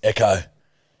brands. Echo.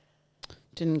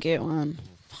 Didn't get one.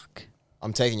 Fuck.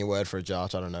 I'm taking your word for it,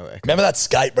 Josh. I don't know. Echo. Remember that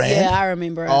skate brand? Yeah, I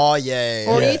remember it. Oh, yeah.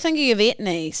 or yeah. are you thinking of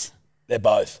Etnies? They're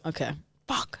both. Okay.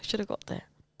 Fuck, I should have got that.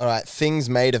 All right, things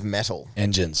made of metal.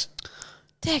 Engines.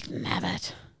 Dag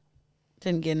nabbit.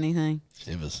 Didn't get anything.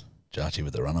 Shivers. Jarchi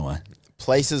with the runaway.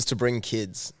 Places to bring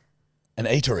kids. An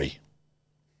eatery.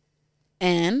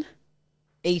 An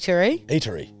eatery.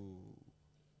 Eatery.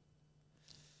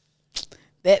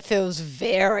 That feels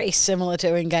very similar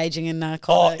to engaging in Oh,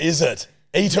 narcotics. is it?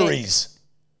 Eateries.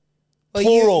 Well,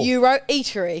 plural. You wrote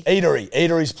eatery. Eatery.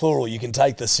 Eatery's plural. You can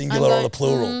take the singular or the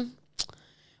plural.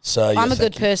 So I'm yeah, a good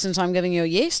thank you. person, so I'm giving you a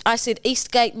yes. I said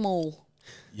Eastgate Mall.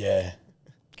 Yeah.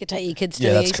 You could take your kids to Yeah,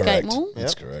 the that's Eastgate correct. Mall.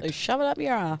 That's So correct. shove it up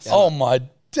your ass. Oh my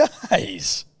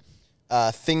days.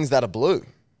 Things that are blue.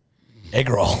 Egg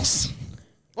rolls.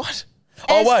 What?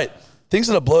 Oh wait. Things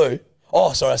that are blue.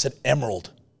 Oh, sorry, I said emerald.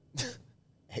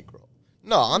 Egg roll.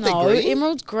 No, aren't No, they green?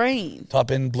 emerald's green. Type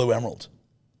in blue emerald.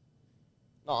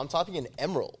 No, I'm typing in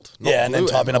emerald. not Yeah, and then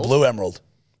blue type in a emerald. blue emerald.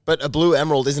 But a blue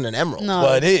emerald isn't an emerald. No.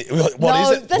 Well, it is. What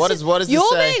is it? What does this You're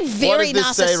say? being What very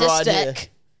does this say right here? narcissistic.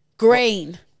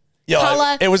 Green. Yeah,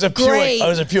 Colour it was a pure. green. It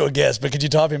was a pure guess. But could you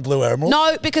type in blue emerald?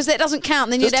 No, because that doesn't count.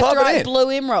 Then you'd Just have to type it write in. blue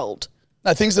emerald.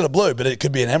 No, things that are blue, but it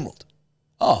could be an emerald.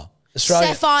 Oh,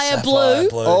 Australian Sapphire blue.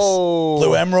 blues. Oh.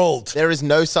 Blue emerald. There is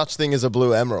no such thing as a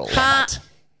blue emerald. Can't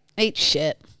eat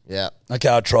shit. Yeah. Okay,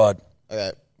 I tried.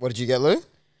 Okay. What did you get, Lou?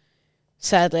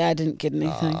 Sadly, I didn't get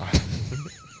anything.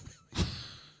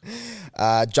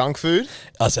 Junk food.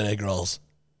 I said egg rolls.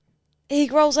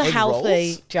 Egg rolls are Egg healthy,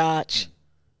 rolls? Jarch.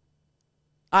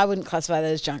 I wouldn't classify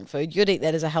that as junk food. You'd eat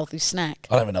that as a healthy snack.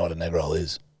 I don't even know what an egg roll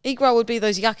is. Egg roll would be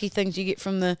those yucky things you get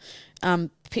from the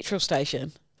petrol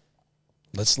station.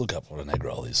 Let's look up what an egg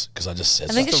roll is because I just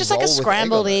said I think something. it's a just like a roll with egg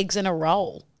scrambled on it. eggs in a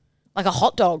roll, like a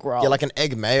hot dog roll. Yeah, like an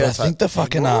egg mayo. But I think the type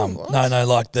fucking egg roll? What? no,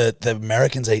 like the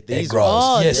Americans eat These egg rolls. ones?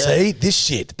 Oh, yeah, yeah. see this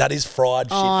shit that is fried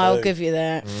shit. Oh, I'll food. give you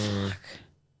that.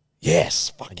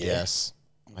 Yes, fuck yeah. Yes.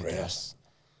 I Gross. guess.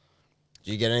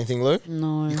 Did you get anything, Lou?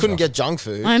 No. You couldn't get junk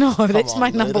food. I know, Come that's on, my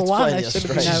Lou, number let's one. play I the should have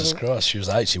been Australians. Jesus Christ, she was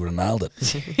 8. She would have nailed it.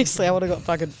 Seriously, I would have got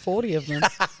fucking 40 of them.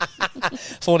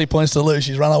 40 points to lose.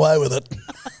 She's run away with it.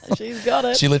 She's got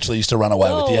it. She literally used to run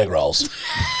away with the Oh. egg rolls.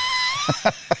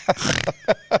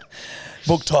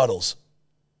 Book titles.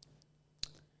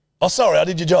 Oh, sorry, I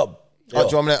did your job. Oh, do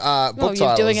you want me to book Well, you're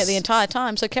titles? doing it the entire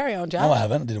time, so carry on, Joe. No, I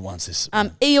haven't. I did it once this.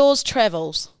 Eeyore's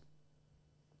Travels.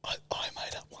 I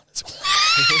made up one as well.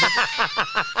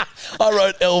 I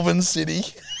wrote Elvin City.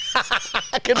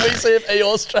 Can we see if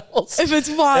Eeyores travels? If it's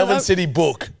fine. Elvin City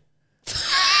book.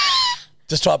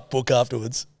 Just type book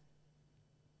afterwards.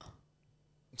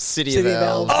 City, City of of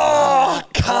Elves. Oh,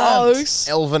 cunt. Close.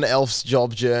 Elven Elf's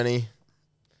job journey.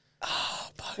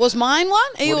 Was mine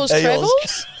one? Eeyore's Eeyore's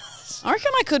Travels? I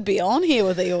reckon I could be on here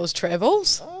with Eeyore's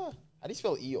Travels. How do you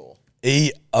spell Eeyore?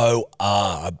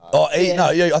 E-O-R. Oh, Yeah.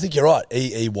 no, yeah, I think you're right.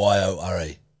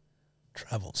 E-E-Y-O-R-E.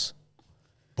 Travels.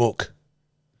 Book.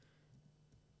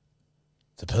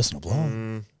 It's a personal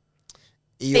blog.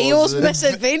 Eeyore's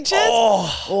Misadventures?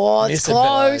 Oh, it's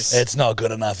close. It's not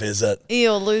good enough, is it?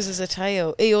 Eeyore loses a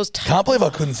tail. Eeyore's tail. Can't believe I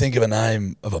couldn't think of a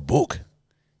name of a book.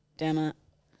 Damn it.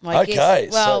 Okay,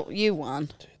 Well, you won.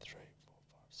 2, 3, 4,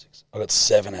 5, 6. I got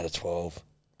 7 out of 12.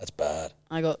 That's bad.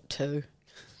 I got 2.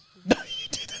 No, you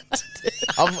didn't.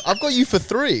 I've got you for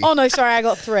 3. Oh, no, sorry, I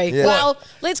got 3. Yeah. Well,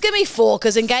 let's give me 4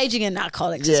 because engaging in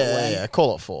narcotics is a win. Yeah,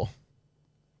 call it 4.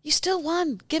 You still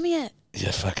won. Give me it.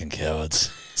 You're fucking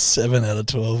cowards. 7 out of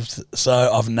 12. So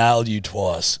I've nailed you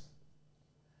twice.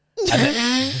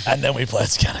 And then we played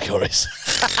categories.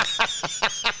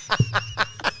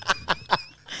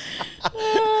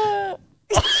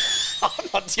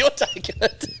 You're taking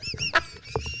it.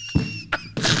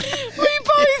 We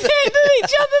both handed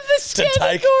each other the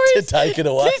categories. To take it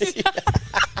away.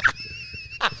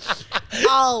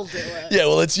 I'll do it. Yeah,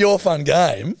 well, it's your fun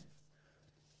game.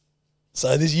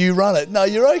 So you run it. No,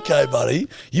 you're okay, buddy.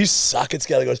 You suck at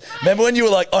categories. Remember when you were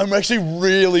like, I'm actually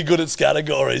really good at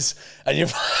categories, and you're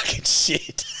fucking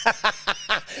shit.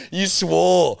 You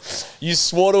swore. You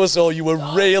swore to us all you were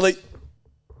really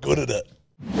good at it.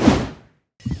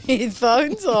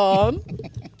 Headphones on.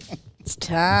 It's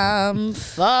time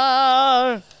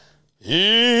for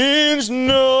Hinge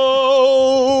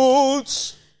Notes.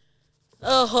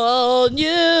 a whole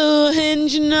new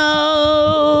Hinge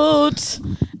Note.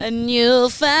 A new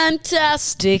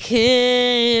fantastic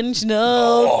Hinge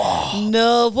Note.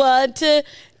 Know what to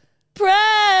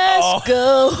press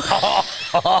go.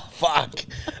 Oh, fuck.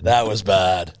 That was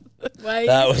bad.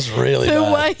 That was really the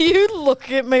bad. way you look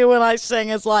at me when I sing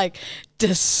is like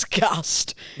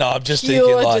disgust. No, I'm just Pure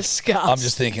thinking like disgust. I'm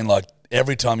just thinking like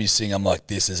every time you sing, I'm like,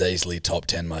 this is easily top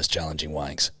 10 most challenging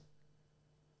wanks.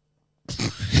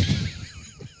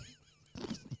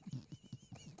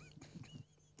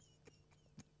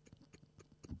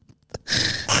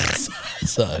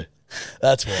 So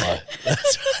that's why.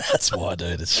 That's why,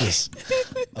 dude. It's just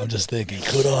I'm just thinking,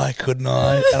 could I? Couldn't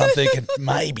I? And I'm thinking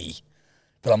maybe,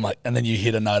 but I'm like, and then you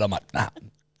hit a note. I'm like, nah,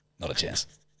 not a chance.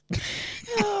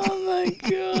 Oh my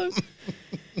god.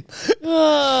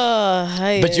 Oh,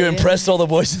 hey. But you impressed all the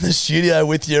boys in the studio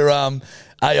with your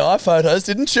AI photos,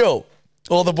 didn't you?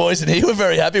 All the boys in here were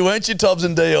very happy, weren't you, Tobbs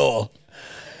and Dior?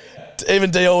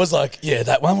 Even Dior was like, yeah,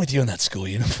 that one with you in that school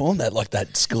uniform,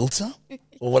 that school song,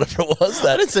 or whatever it was.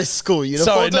 I didn't say school uniform.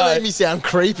 Sorry, Don't no. make me sound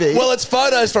creepy. Well, it's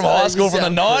photos from Don't high make school me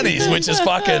from the sound 90s, which is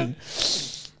fucking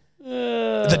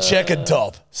the checkered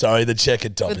top. Sorry, the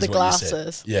checkered top With is the what you said.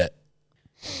 glasses. Yeah.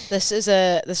 This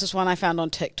is one I found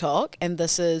on TikTok, and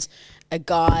this is a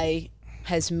guy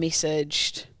has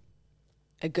messaged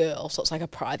a girl, so it's like a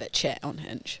private chat on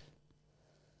Hinge.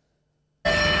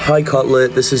 Hi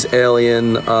Cutlet, this is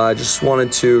Alien. I just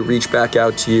wanted to reach back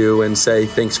out to you and say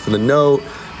thanks for the note.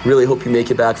 Really hope you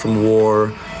make it back from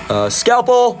war.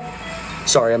 Scalpel!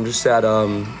 Sorry, I'm just at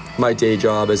my day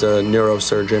job as a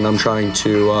neurosurgeon. I'm trying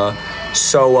to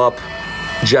sew up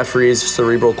Jeffrey's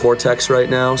cerebral cortex right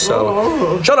now,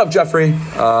 so shut up, Jeffrey.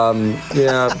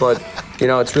 Yeah, but you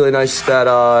know, it's really nice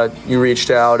that you reached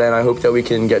out, and I hope that we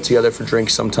can get together for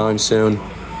drinks sometime soon.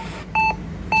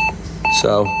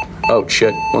 So, oh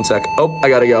shit, one sec. Oh, I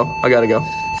gotta go.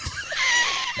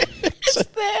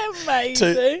 They're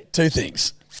amazing. Two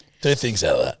things. Two things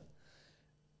out of that.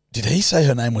 Did he say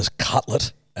her name was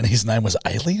Cutlet and his name was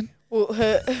Alien? Well,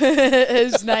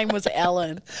 his name was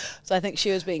Ellen, so I think she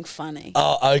was being funny.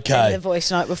 Oh, In okay. the voice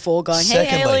note before going,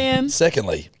 hey, Alien.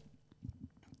 Secondly,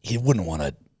 he wouldn't want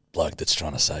a bloke that's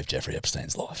trying to save Jeffrey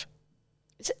Epstein's life.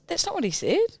 That's not what he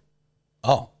said.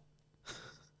 Oh.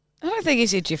 I don't think he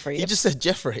said Jeffrey. You just said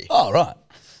Jeffrey. Oh, right.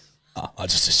 Oh, I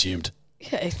just assumed.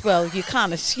 Yeah, well, you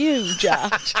can't assume,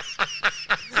 Judge.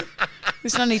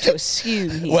 There's no need to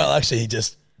assume here. Well, actually,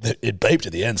 it beeped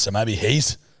at the end, so maybe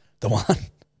he's the one.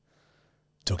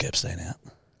 Took Epstein out.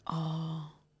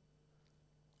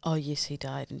 Oh, yes, he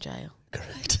died in jail.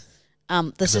 Correct.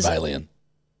 This is Alien.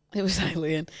 It was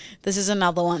Alien. This is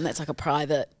another one that's like a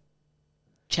private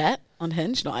chat on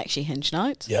Hinge, not actually Hinge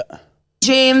notes. Yeah.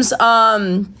 James,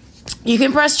 you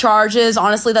can press charges.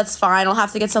 Honestly, that's fine. I'll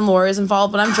have to get some lawyers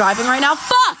involved, but I'm driving right now.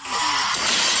 Fuck!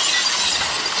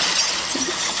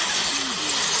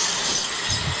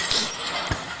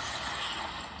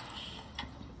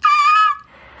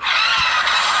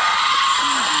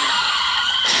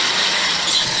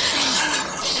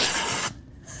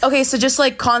 Okay, so just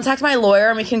like contact my lawyer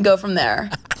and we can go from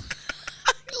there.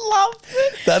 Love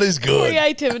it. That is good.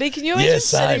 Creativity. Can you Yeah, imagine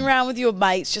same. sitting around with your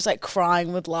mates just like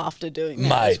crying with laughter doing that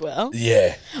Mate, as well?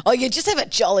 yeah. Oh, you'd just have a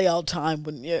jolly old time,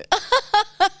 wouldn't you?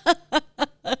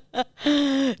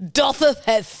 Dotheth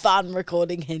have fun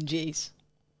recording Hingies.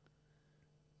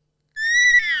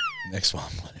 Next one,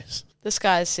 please. This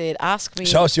guy said, ask me.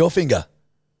 Show us your finger.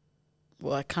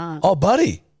 Well, I can't. Oh,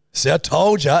 buddy. See, I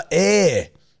told you. Air.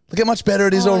 Look how much better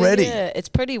it is already. Yeah, it's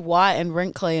pretty white and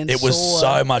wrinkly and It was sore.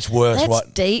 so much worse. That's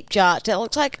What? deep, Jart. That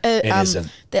looks like a. It isn't.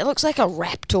 That looks like a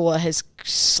raptor has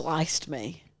sliced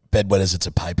me. Bedwetters, it's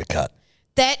a paper cut.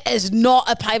 That is not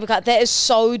a paper cut. That is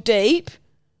so deep.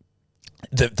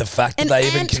 The fact that An they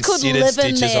even ant could considered live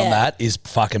in stitches on there. that is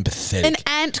fucking pathetic. An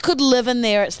ant could live in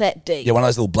there. It's that deep. Yeah, one of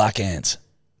those little black ants.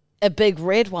 A big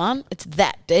red one. It's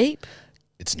that deep.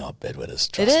 It's not bedwetters.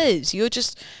 It Trust me. is. You're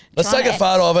just. Let's trying take to a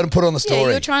photo of it and put it on the Yeah,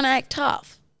 story. you're trying to act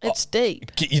tough. It's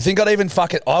deep. You think I'd even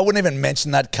fuck it? I wouldn't even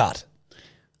mention that cut.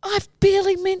 I've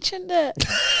barely mentioned it.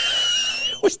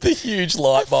 It was the huge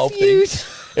light bulb thing. Huge.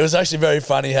 It was actually very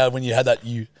funny how when you had that,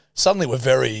 you suddenly were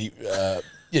very,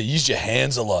 you used your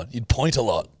hands a lot. You'd point a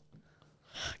lot.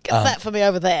 Get that for me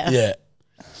over there. Yeah.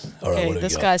 All right, Okay, what do we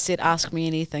this got? guy said, ask me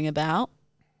anything about.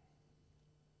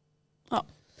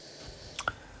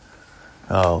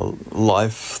 Oh.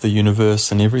 Life, the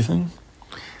universe, and everything.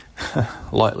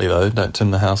 Lightly though, don't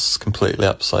turn the house completely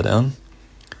upside down.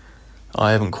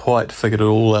 I haven't quite figured it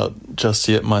all out just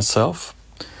yet myself,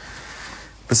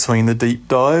 between the deep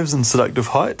dives and seductive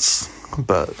heights,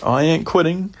 but I ain't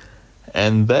quitting,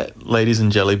 and that, ladies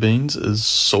and jelly beans, is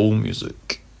soul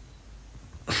music.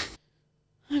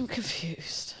 I'm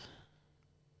confused.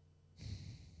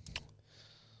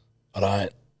 I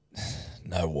don't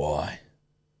know why,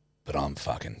 but I'm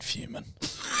fucking fuming.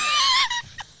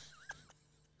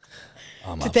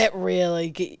 Did that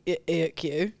really irk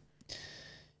you?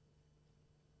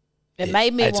 It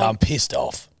made me I'm want. pissed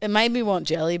off. It made me want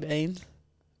jelly beans.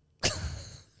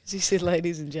 Because you said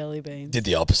ladies and jelly beans. Did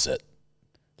the opposite.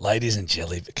 Ladies and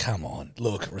jelly, come on.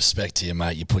 Look, respect to you,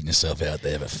 mate. You're putting yourself out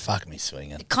there, but fuck me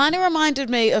swinging. Kind of reminded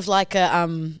me of like a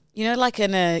like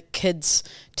in a kids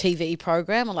TV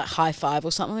program or like High Five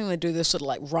or something. They do this sort of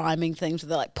like rhyming things where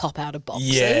they like pop out of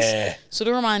boxes. Yeah. Sort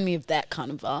of remind me of that kind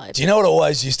of vibe. Do you know what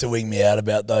always used to wing me out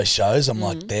about those shows? I'm Mm.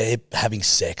 like, they're having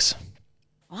sex.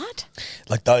 What?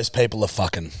 Like those people are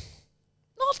fucking.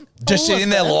 Not Just all of in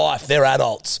their them. life, they're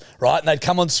adults, right? And they'd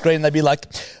come on screen and they'd be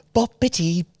like,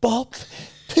 boppity bop,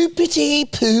 poopity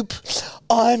poop.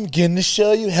 I'm going to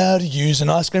show you how to use an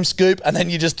ice cream scoop. And then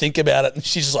you just think about it and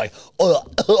she's just like,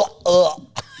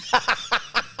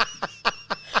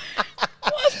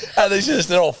 And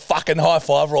they're all fucking high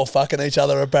five, we're all fucking each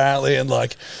other apparently. And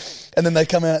like, and then they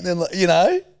come out and then, like, you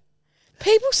know.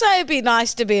 People say it'd be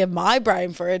nice to be in my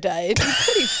brain for a day. It'd be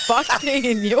pretty fucked being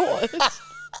in yours.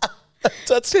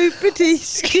 That's Poopity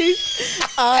scoop.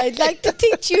 I'd like to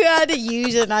teach you how to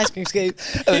use an ice cream scoop.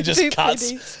 and it just Poopity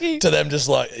cuts scoop. to them just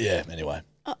like, yeah, anyway.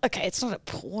 Oh, okay, it's not a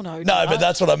porno. No, Dad. but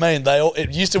that's what I mean.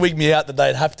 It used to wig me out that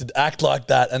they'd have to act like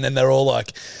that, and then they're all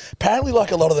like, apparently,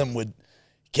 like a lot of them would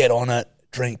get on it,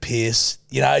 drink piss.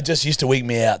 You know, it just used to wig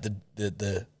me out.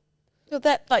 The Well,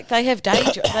 that like they have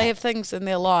danger. They have things in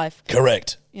their life.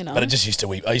 correct, You know. but it just used to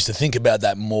wig. I used to think about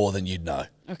that more than you'd know.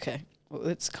 Okay, well,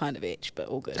 it's kind of itch, but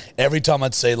all good. Every time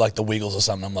I'd see like the Wiggles or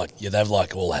something, I'm like, yeah, they've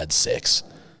like all had sex.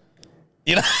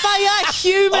 You know, They are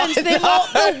humans. They're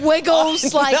not the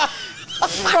Wiggles like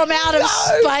from out of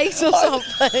space or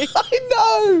something. I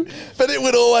know, but it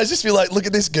would always just be like, look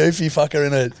at this goofy fucker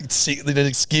in a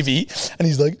skivvy, and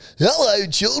he's like, hello,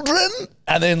 children.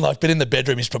 And then, like, but in the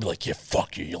bedroom, he's probably like, yeah,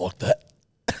 fuck you, you like that.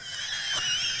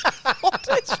 What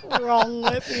is wrong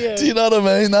with you? Do you know what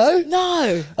I mean, though?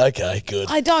 No, Okay, good.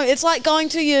 I don't. It's like going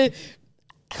to your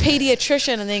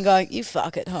pediatrician and then going, "You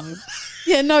fuck at home."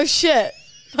 Yeah, no shit.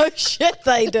 No shit,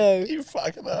 they do. You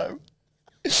fucking home.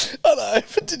 I know,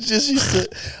 but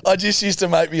I just used to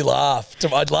make me laugh.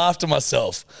 I'd laugh to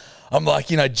myself. I'm like,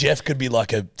 you know, Jeff could be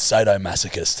like a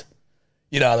sadomasochist.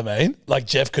 You know what I mean? Like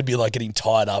Jeff could be like getting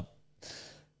tied up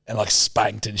and like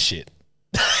spanked and shit.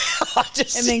 I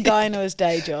just And then going to his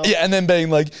day job. yeah, and then being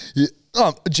like, yeah,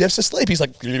 oh, Jeff's asleep. He's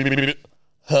like, morning,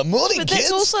 But kids.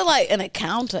 that's also like an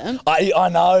accountant I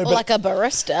know, or but like a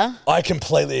barista. I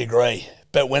completely agree.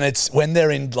 But when they're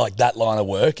in like that line of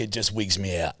work, it just wigs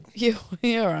me out.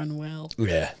 You're unwell.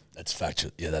 Yeah, that's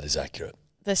factual. Yeah, that is accurate.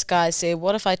 This guy said,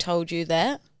 "What if I told you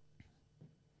that?"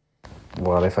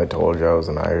 What if I told you I was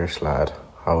an Irish lad?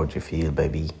 How would you feel,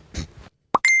 baby?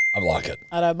 I like it.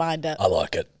 I don't mind it. I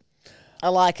like it. I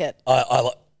like it. I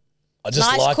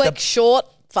just Nice, like quick, short,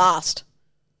 fast.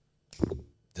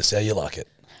 That's how you like it.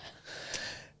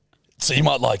 So you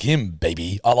might like him,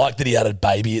 baby. I like that he added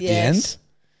baby at the Yes. end.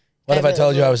 What if I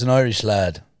told you I was an Irish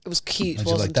lad? It was cute, Would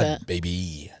you like wasn't that, it?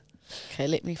 baby? Okay,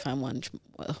 let me find one.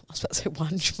 Well, I was about to say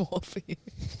one more for you.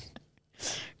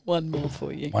 One more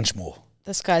for you. Once more.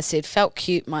 This guy said, "Felt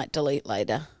cute, might delete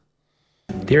later."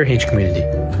 Dear H community,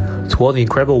 To all the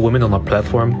incredible women on our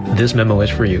platform, this memo is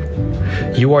for you.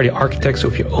 You are the architects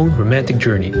of your own romantic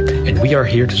journey, and we are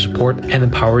here to support and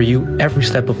empower you every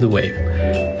step of the way.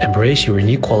 Embrace your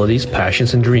unique qualities,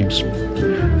 passions, and dreams.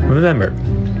 Remember,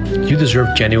 you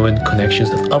deserve genuine connections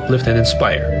that uplift and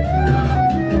inspire.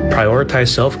 Prioritize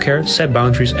self-care, set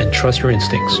boundaries, and trust your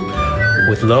instincts.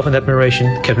 With love and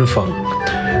admiration, Kevin Fung.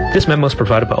 This memo is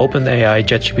provided by OpenAI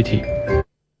ChatGPT.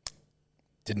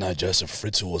 Didn't know Joseph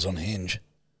Fritzl was on Hinge.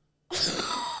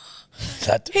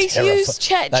 He's used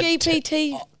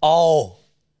ChatGPT. Oh.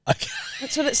 Okay.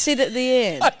 That's what it said at the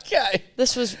end. Okay.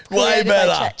 This was Way created better.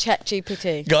 by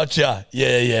ChatGPT. Gotcha.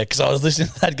 Yeah. Because I was listening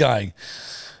to that going,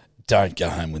 don't go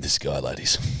home with this guy,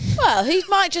 ladies. Well, he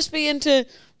might just be into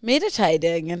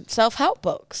meditating and self-help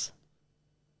books.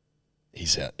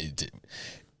 He's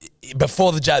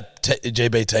before the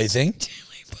GBT thing.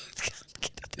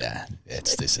 Yeah,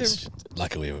 this is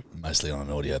lucky we were mostly on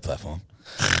an audio platform.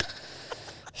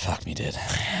 Fuck me dead.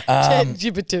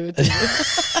 ChatGPT.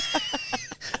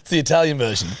 It's the Italian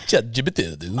version.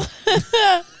 ChatGPT.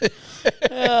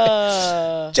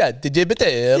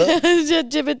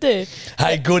 ChatGPT.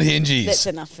 Hey, good hingies. That's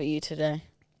enough for you today.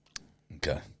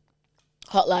 Okay.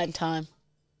 Hotline time.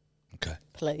 Okay.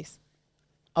 Please.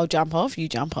 I'll jump off, you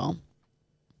jump on.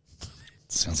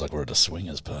 Sounds like we're at a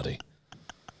swingers party.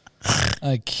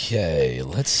 Okay,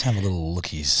 let's have a little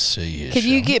looky-see here. Can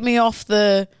you get me off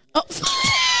the... Oh. Can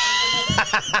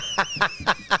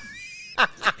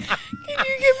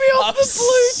you get me off the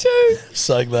Bluetooth?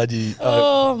 So glad you...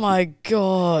 Oh, my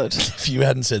God. If you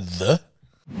hadn't said the...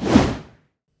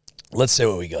 Let's see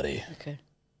what we got here. Okay.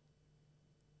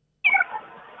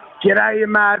 G'day, you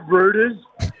mad brooders.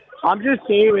 I'm just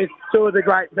here with two of the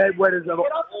great bedwetters of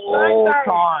all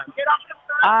time.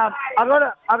 I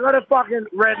got a fucking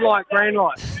red light, green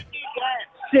light.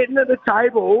 Sitting at the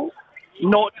table,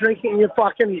 not drinking your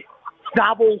fucking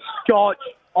double scotch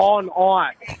on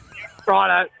ice.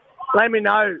 Righto. Let me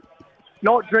know.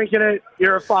 Not drinking it,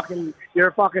 you're a fucking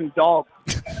dog.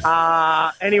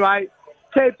 Anyway,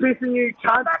 keep pissing, you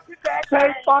cunt.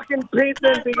 Keep fucking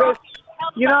pissing because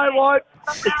you know what?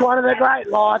 It's one of the great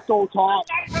lights all time.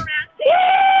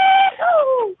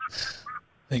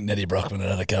 I think Nettie Brockman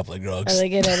had a couple of grogs. Oh, they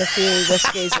get out a few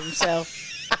whiskies himself.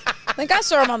 I think I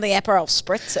saw him on the Aperol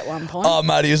Spritz at one point. Oh,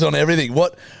 mate, he was on everything.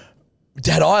 What?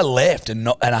 Had I left and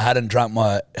I hadn't drunk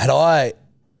my... Had left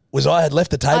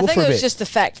the table for a bit? I think it was just the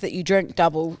fact that you drink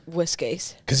double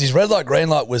whiskies. Because his red light, green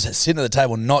light was sitting at the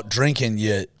table not drinking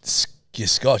your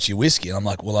scotch, your whiskey. And I'm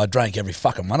like, well, I drank every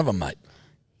fucking one of them, mate.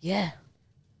 Yeah.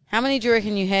 How many do you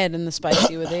reckon you had in the space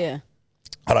you were there?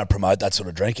 I don't promote that sort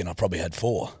of drinking. I probably had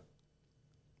 4.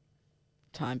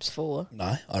 Times 4.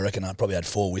 No, I reckon I probably had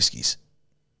 4 whiskies.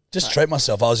 Just treat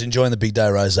myself. I was enjoying the big day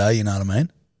rosé, you know what I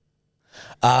mean?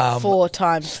 4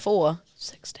 times 4,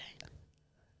 16.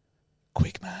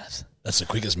 Quick math. That's the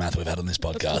quickest math we've had on this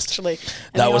podcast. Literally.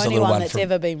 That the was only a little one one that's from,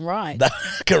 ever been right.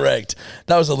 Correct.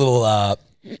 That was a little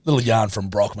yarn from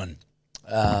Brockman.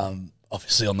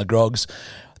 Obviously on the grogs.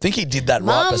 I think he did that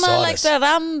right beside Mama us. likes a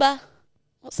rumba.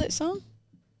 What's that song?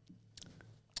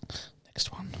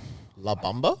 Next one. La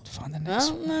Bamba? Find the next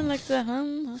one. Mama likes a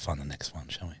rumba. Find the next one,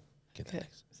 shall we? Get the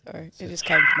next. Sorry, it just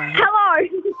came to my head. Hello.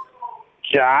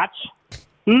 Judge.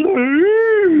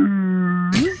 Lou.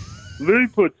 Lou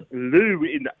puts Lou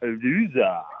in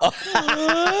loser.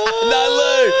 No,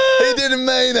 Lou. He didn't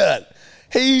mean it.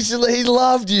 He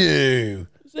loved you.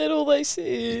 Is that all they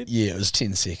said? Yeah, it was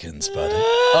 10 seconds, buddy.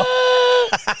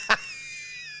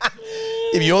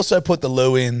 If you also put the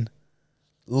Lou in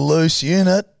loose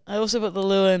unit. I also put the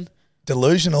Lou in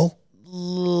Delusional.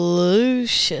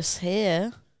 Lucius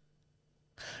hair.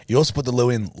 You also put the Lou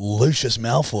in Lucius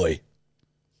Malfoy.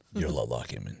 You're a lot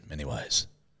like him in many ways.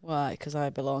 Why? Because I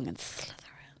belong in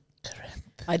Slytherin.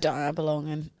 I don't. I belong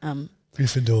in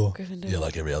Gryffindor. Gryffindor. You're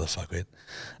like every other fuckwit.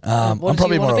 What I'm probably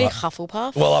do you want more to be? of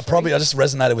Hufflepuff? Well, I just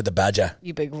resonated with the badger.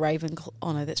 You big Ravenclaw.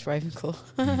 Oh no, that's Ravenclaw.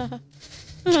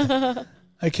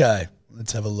 Okay,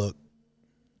 let's have a look.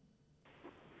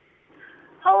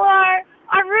 Hello.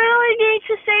 I really need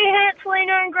to see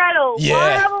Hanselina and Gretel. Yeah.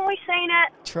 Why haven't we seen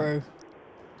it? True.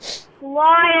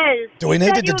 Liars. Do we need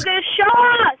you to said you were going to show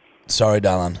us. Sorry,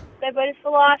 darling. Bedwetters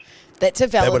for life. That's a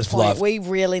valid Bedwetters for point. life. We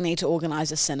really need to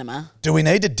organise a cinema. Do we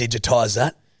need to digitise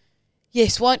that?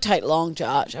 Yes, won't take long,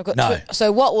 Josh. No.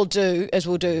 So what we'll do is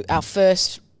we'll do our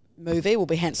first movie will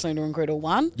be Hanselina and Gretel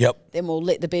 1. Yep. Then we'll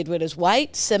let the bedwetters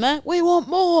wait, simmer. We want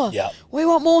more. Yep. We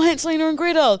want more Hanselina and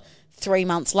Gretel. 3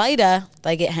 months later,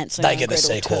 they get Hanselina They and get the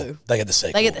Gretel sequel. 2. They get the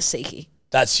sequel. They get the seekie.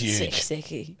 That's huge.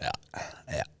 Seekie.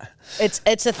 Yeah. It's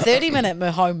a 30-minute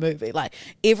home movie. Like,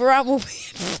 everyone will be in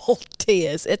full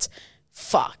tears. It's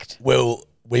fucked.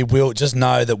 We will just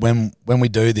know that when we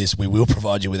do this, we will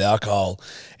provide you with alcohol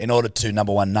in order to,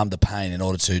 number one, numb the pain, in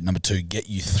order to, number two, get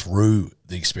you through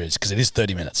the experience, because it is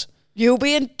 30 minutes. You'll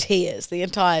be in tears the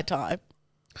entire time.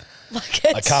 Like, it's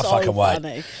I can't so fucking wait.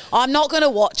 funny. I'm not going to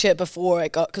watch it before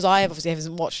it got, because I obviously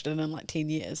haven't watched it in like 10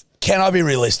 years. Can I be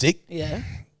realistic? Yeah.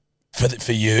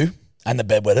 For you and the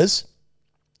bedwetters?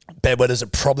 Bedwetters,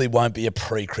 it probably won't be a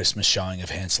pre-Christmas showing of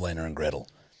Hanselina and Gretel.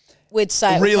 We'd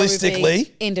say it would realistically, probably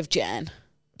be end of Jan.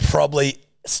 Probably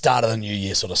start of the new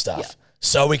year sort of stuff. Yeah.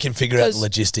 So we can figure out the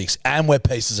logistics. And we're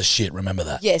pieces of shit, remember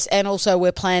that. Yes, and also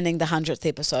we're planning the 100th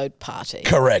episode party.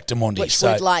 Correct, Amundi. Which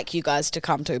So- we'd like you guys to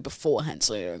come to before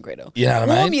Hanselina and Gretel. You know what I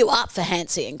mean? Warm you up for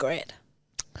Hansy and Gret.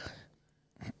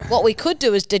 What we could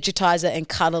do is digitize it and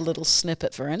cut a little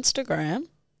snippet for Instagram.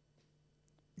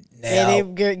 Now,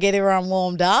 Get everyone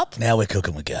warmed up. now we're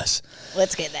cooking with gas.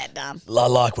 Let's get that done. I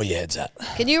like where your head's at.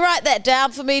 Can you write that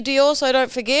down for me, Dior, so I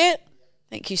don't forget?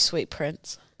 Thank you, sweet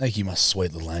prince. Thank you, my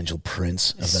sweet little angel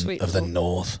prince Sweet of the little-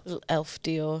 north. Little elf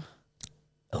Dior.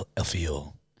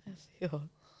 Elfior. Dior.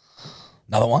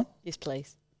 Another one? Yes,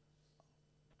 please.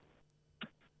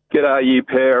 G'day, you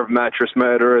pair of mattress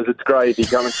murderers. It's Gravy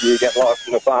coming to you. Get live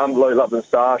from the farm. Blue Love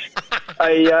Moustache.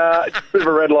 Hey, just a bit of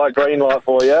a red light, green light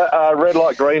for you. Red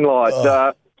light, green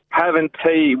light. Having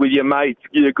tea with your mates,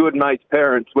 your good mate's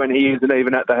parents when he isn't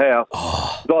even at the house.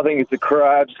 I think it's a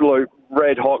absolute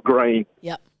red hot green.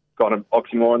 Yep. Got an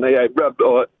oxymoron there.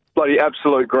 Yeah, bloody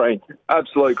absolute green.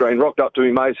 Absolute green. Rocked up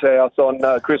to my mate's house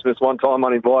on Christmas one time,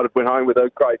 uninvited, went home with a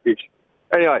crayfish.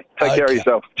 Anyway, take care of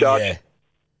yourself. Charge. Yeah.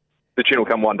 The chin will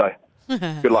come one day.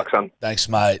 Good luck, son. Thanks,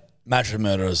 mate. Mattress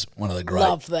Murderers, one of the great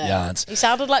Love that. yarns. He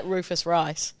sounded like Rufus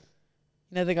Rice.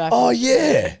 You know the guy Oh, from-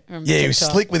 yeah. from Yeah, he was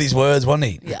TikTok? slick with his words, wasn't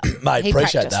he? Yeah. Mate, He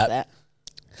appreciate practiced that.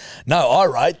 No, I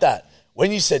rate that.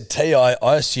 When you said tea, I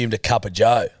assumed a cup of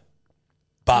joe.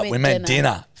 But You we meant meant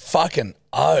dinner. Fucking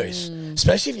oath.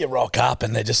 Especially if you rock up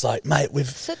and they're just like, mate, we've...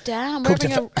 Sit down. We're Cooked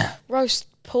having a roast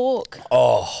pork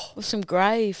Oh, with some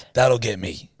grave. that'll get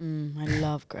me. I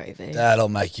love gravy. That'll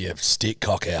make you stick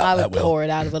cock out. I that would will. pour it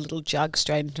out of a little jug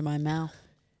straight into my mouth.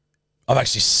 I've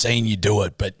actually seen you do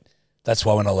it, but that's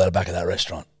why we're not allowed back at that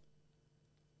restaurant.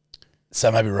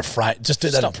 So maybe refrain. Just do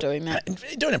that. Stop doing that.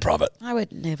 Do it in private. I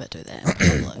would never do that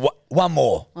in public. One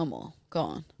more. One more. Go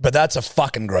on. But that's a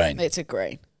fucking green. It's a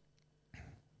green.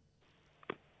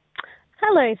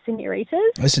 Hello, senoritas.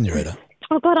 Listen, Eureka.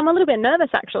 Oh, God, I'm a little bit nervous,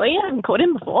 actually. I haven't called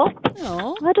in before.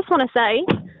 Oh. I just want to say,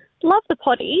 love the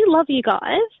potty, love you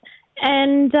guys.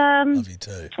 And, love you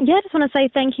too. Yeah, I just want to say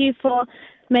thank you for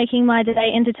making my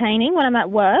day entertaining when I'm at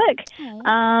work.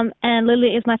 And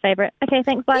Lily is my favourite. Okay,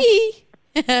 thanks, bye.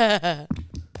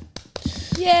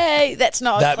 Yay. That's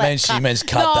not That a means she means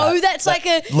cut No, that. that's like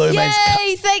a Lou means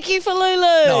yay, thank you for Lulu.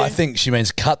 No, I think she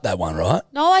means cut that one, right?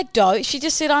 No, I don't. She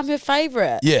just said I'm her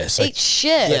favourite. Yeah, so- Eat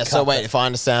shit. Yeah, so wait, if I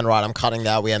understand right, I'm cutting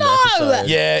that. We end the No! episode.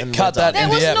 Yeah, and cut we're done. that That in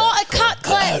was the not a cut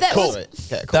clap. That cool. was Okay,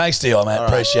 cool. Thanks, Dior, mate. All right.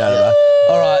 Appreciate it, mate.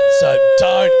 All right, so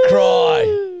don't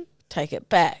cry. Take it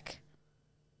back.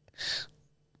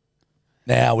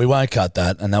 Now, we won't cut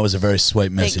that, and that was a very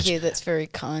sweet message. Thank you. That's very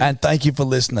kind. And thank you for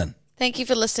listening. Thank you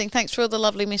for listening. Thanks for all the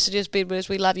lovely messages, Bedwetters.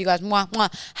 We love you guys. Mwah,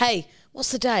 mwah. Hey,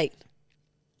 what's the date?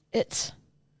 It's,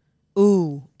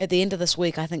 at the end of this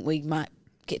week, I think we might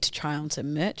get to try on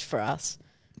some merch for us.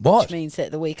 What? Which means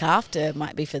that the week after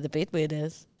might be for the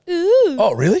Bedwetters. Ooh.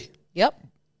 Oh, really? Yep.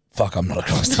 Fuck, I'm not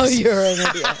across No, this. you're an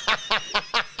idiot.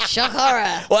 Shock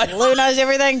horror. What? Lou knows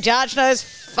everything. Judge knows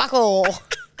fuck all.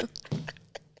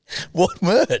 What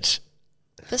merch?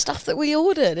 The stuff that we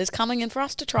ordered is coming in for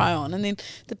us to try on, and then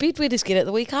the Bedwetters get it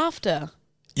the week after.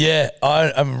 Yeah,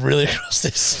 I'm really across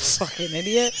this. Fucking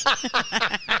idiot.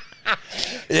 We're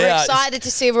Yeah, excited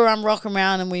to see everyone rock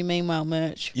around, and we meanwhile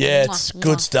merch. yeah, Mwah, it's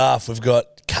good mwah. stuff. We've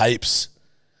got capes,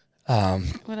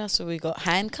 What else have we got?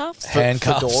 Handcuffs?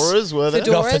 handcuffs. Fedoras, were there?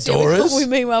 We've got Fedoras, yeah, fedoras. we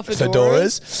meanwhile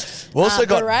fedoras. We've also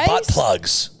got berets. butt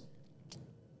plugs.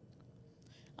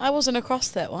 I wasn't across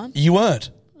that one. You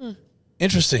weren't.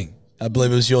 Interesting. I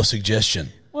believe it was your suggestion.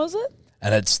 Was it?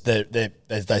 And it's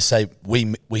they say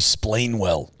we spleen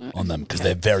well on them because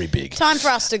they're very big. Time for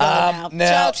us to go now.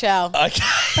 now- Ciao, ciao. Okay.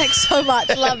 Thanks so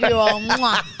much. Love you all.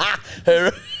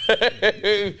 Mwah.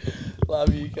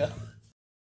 Love you guys.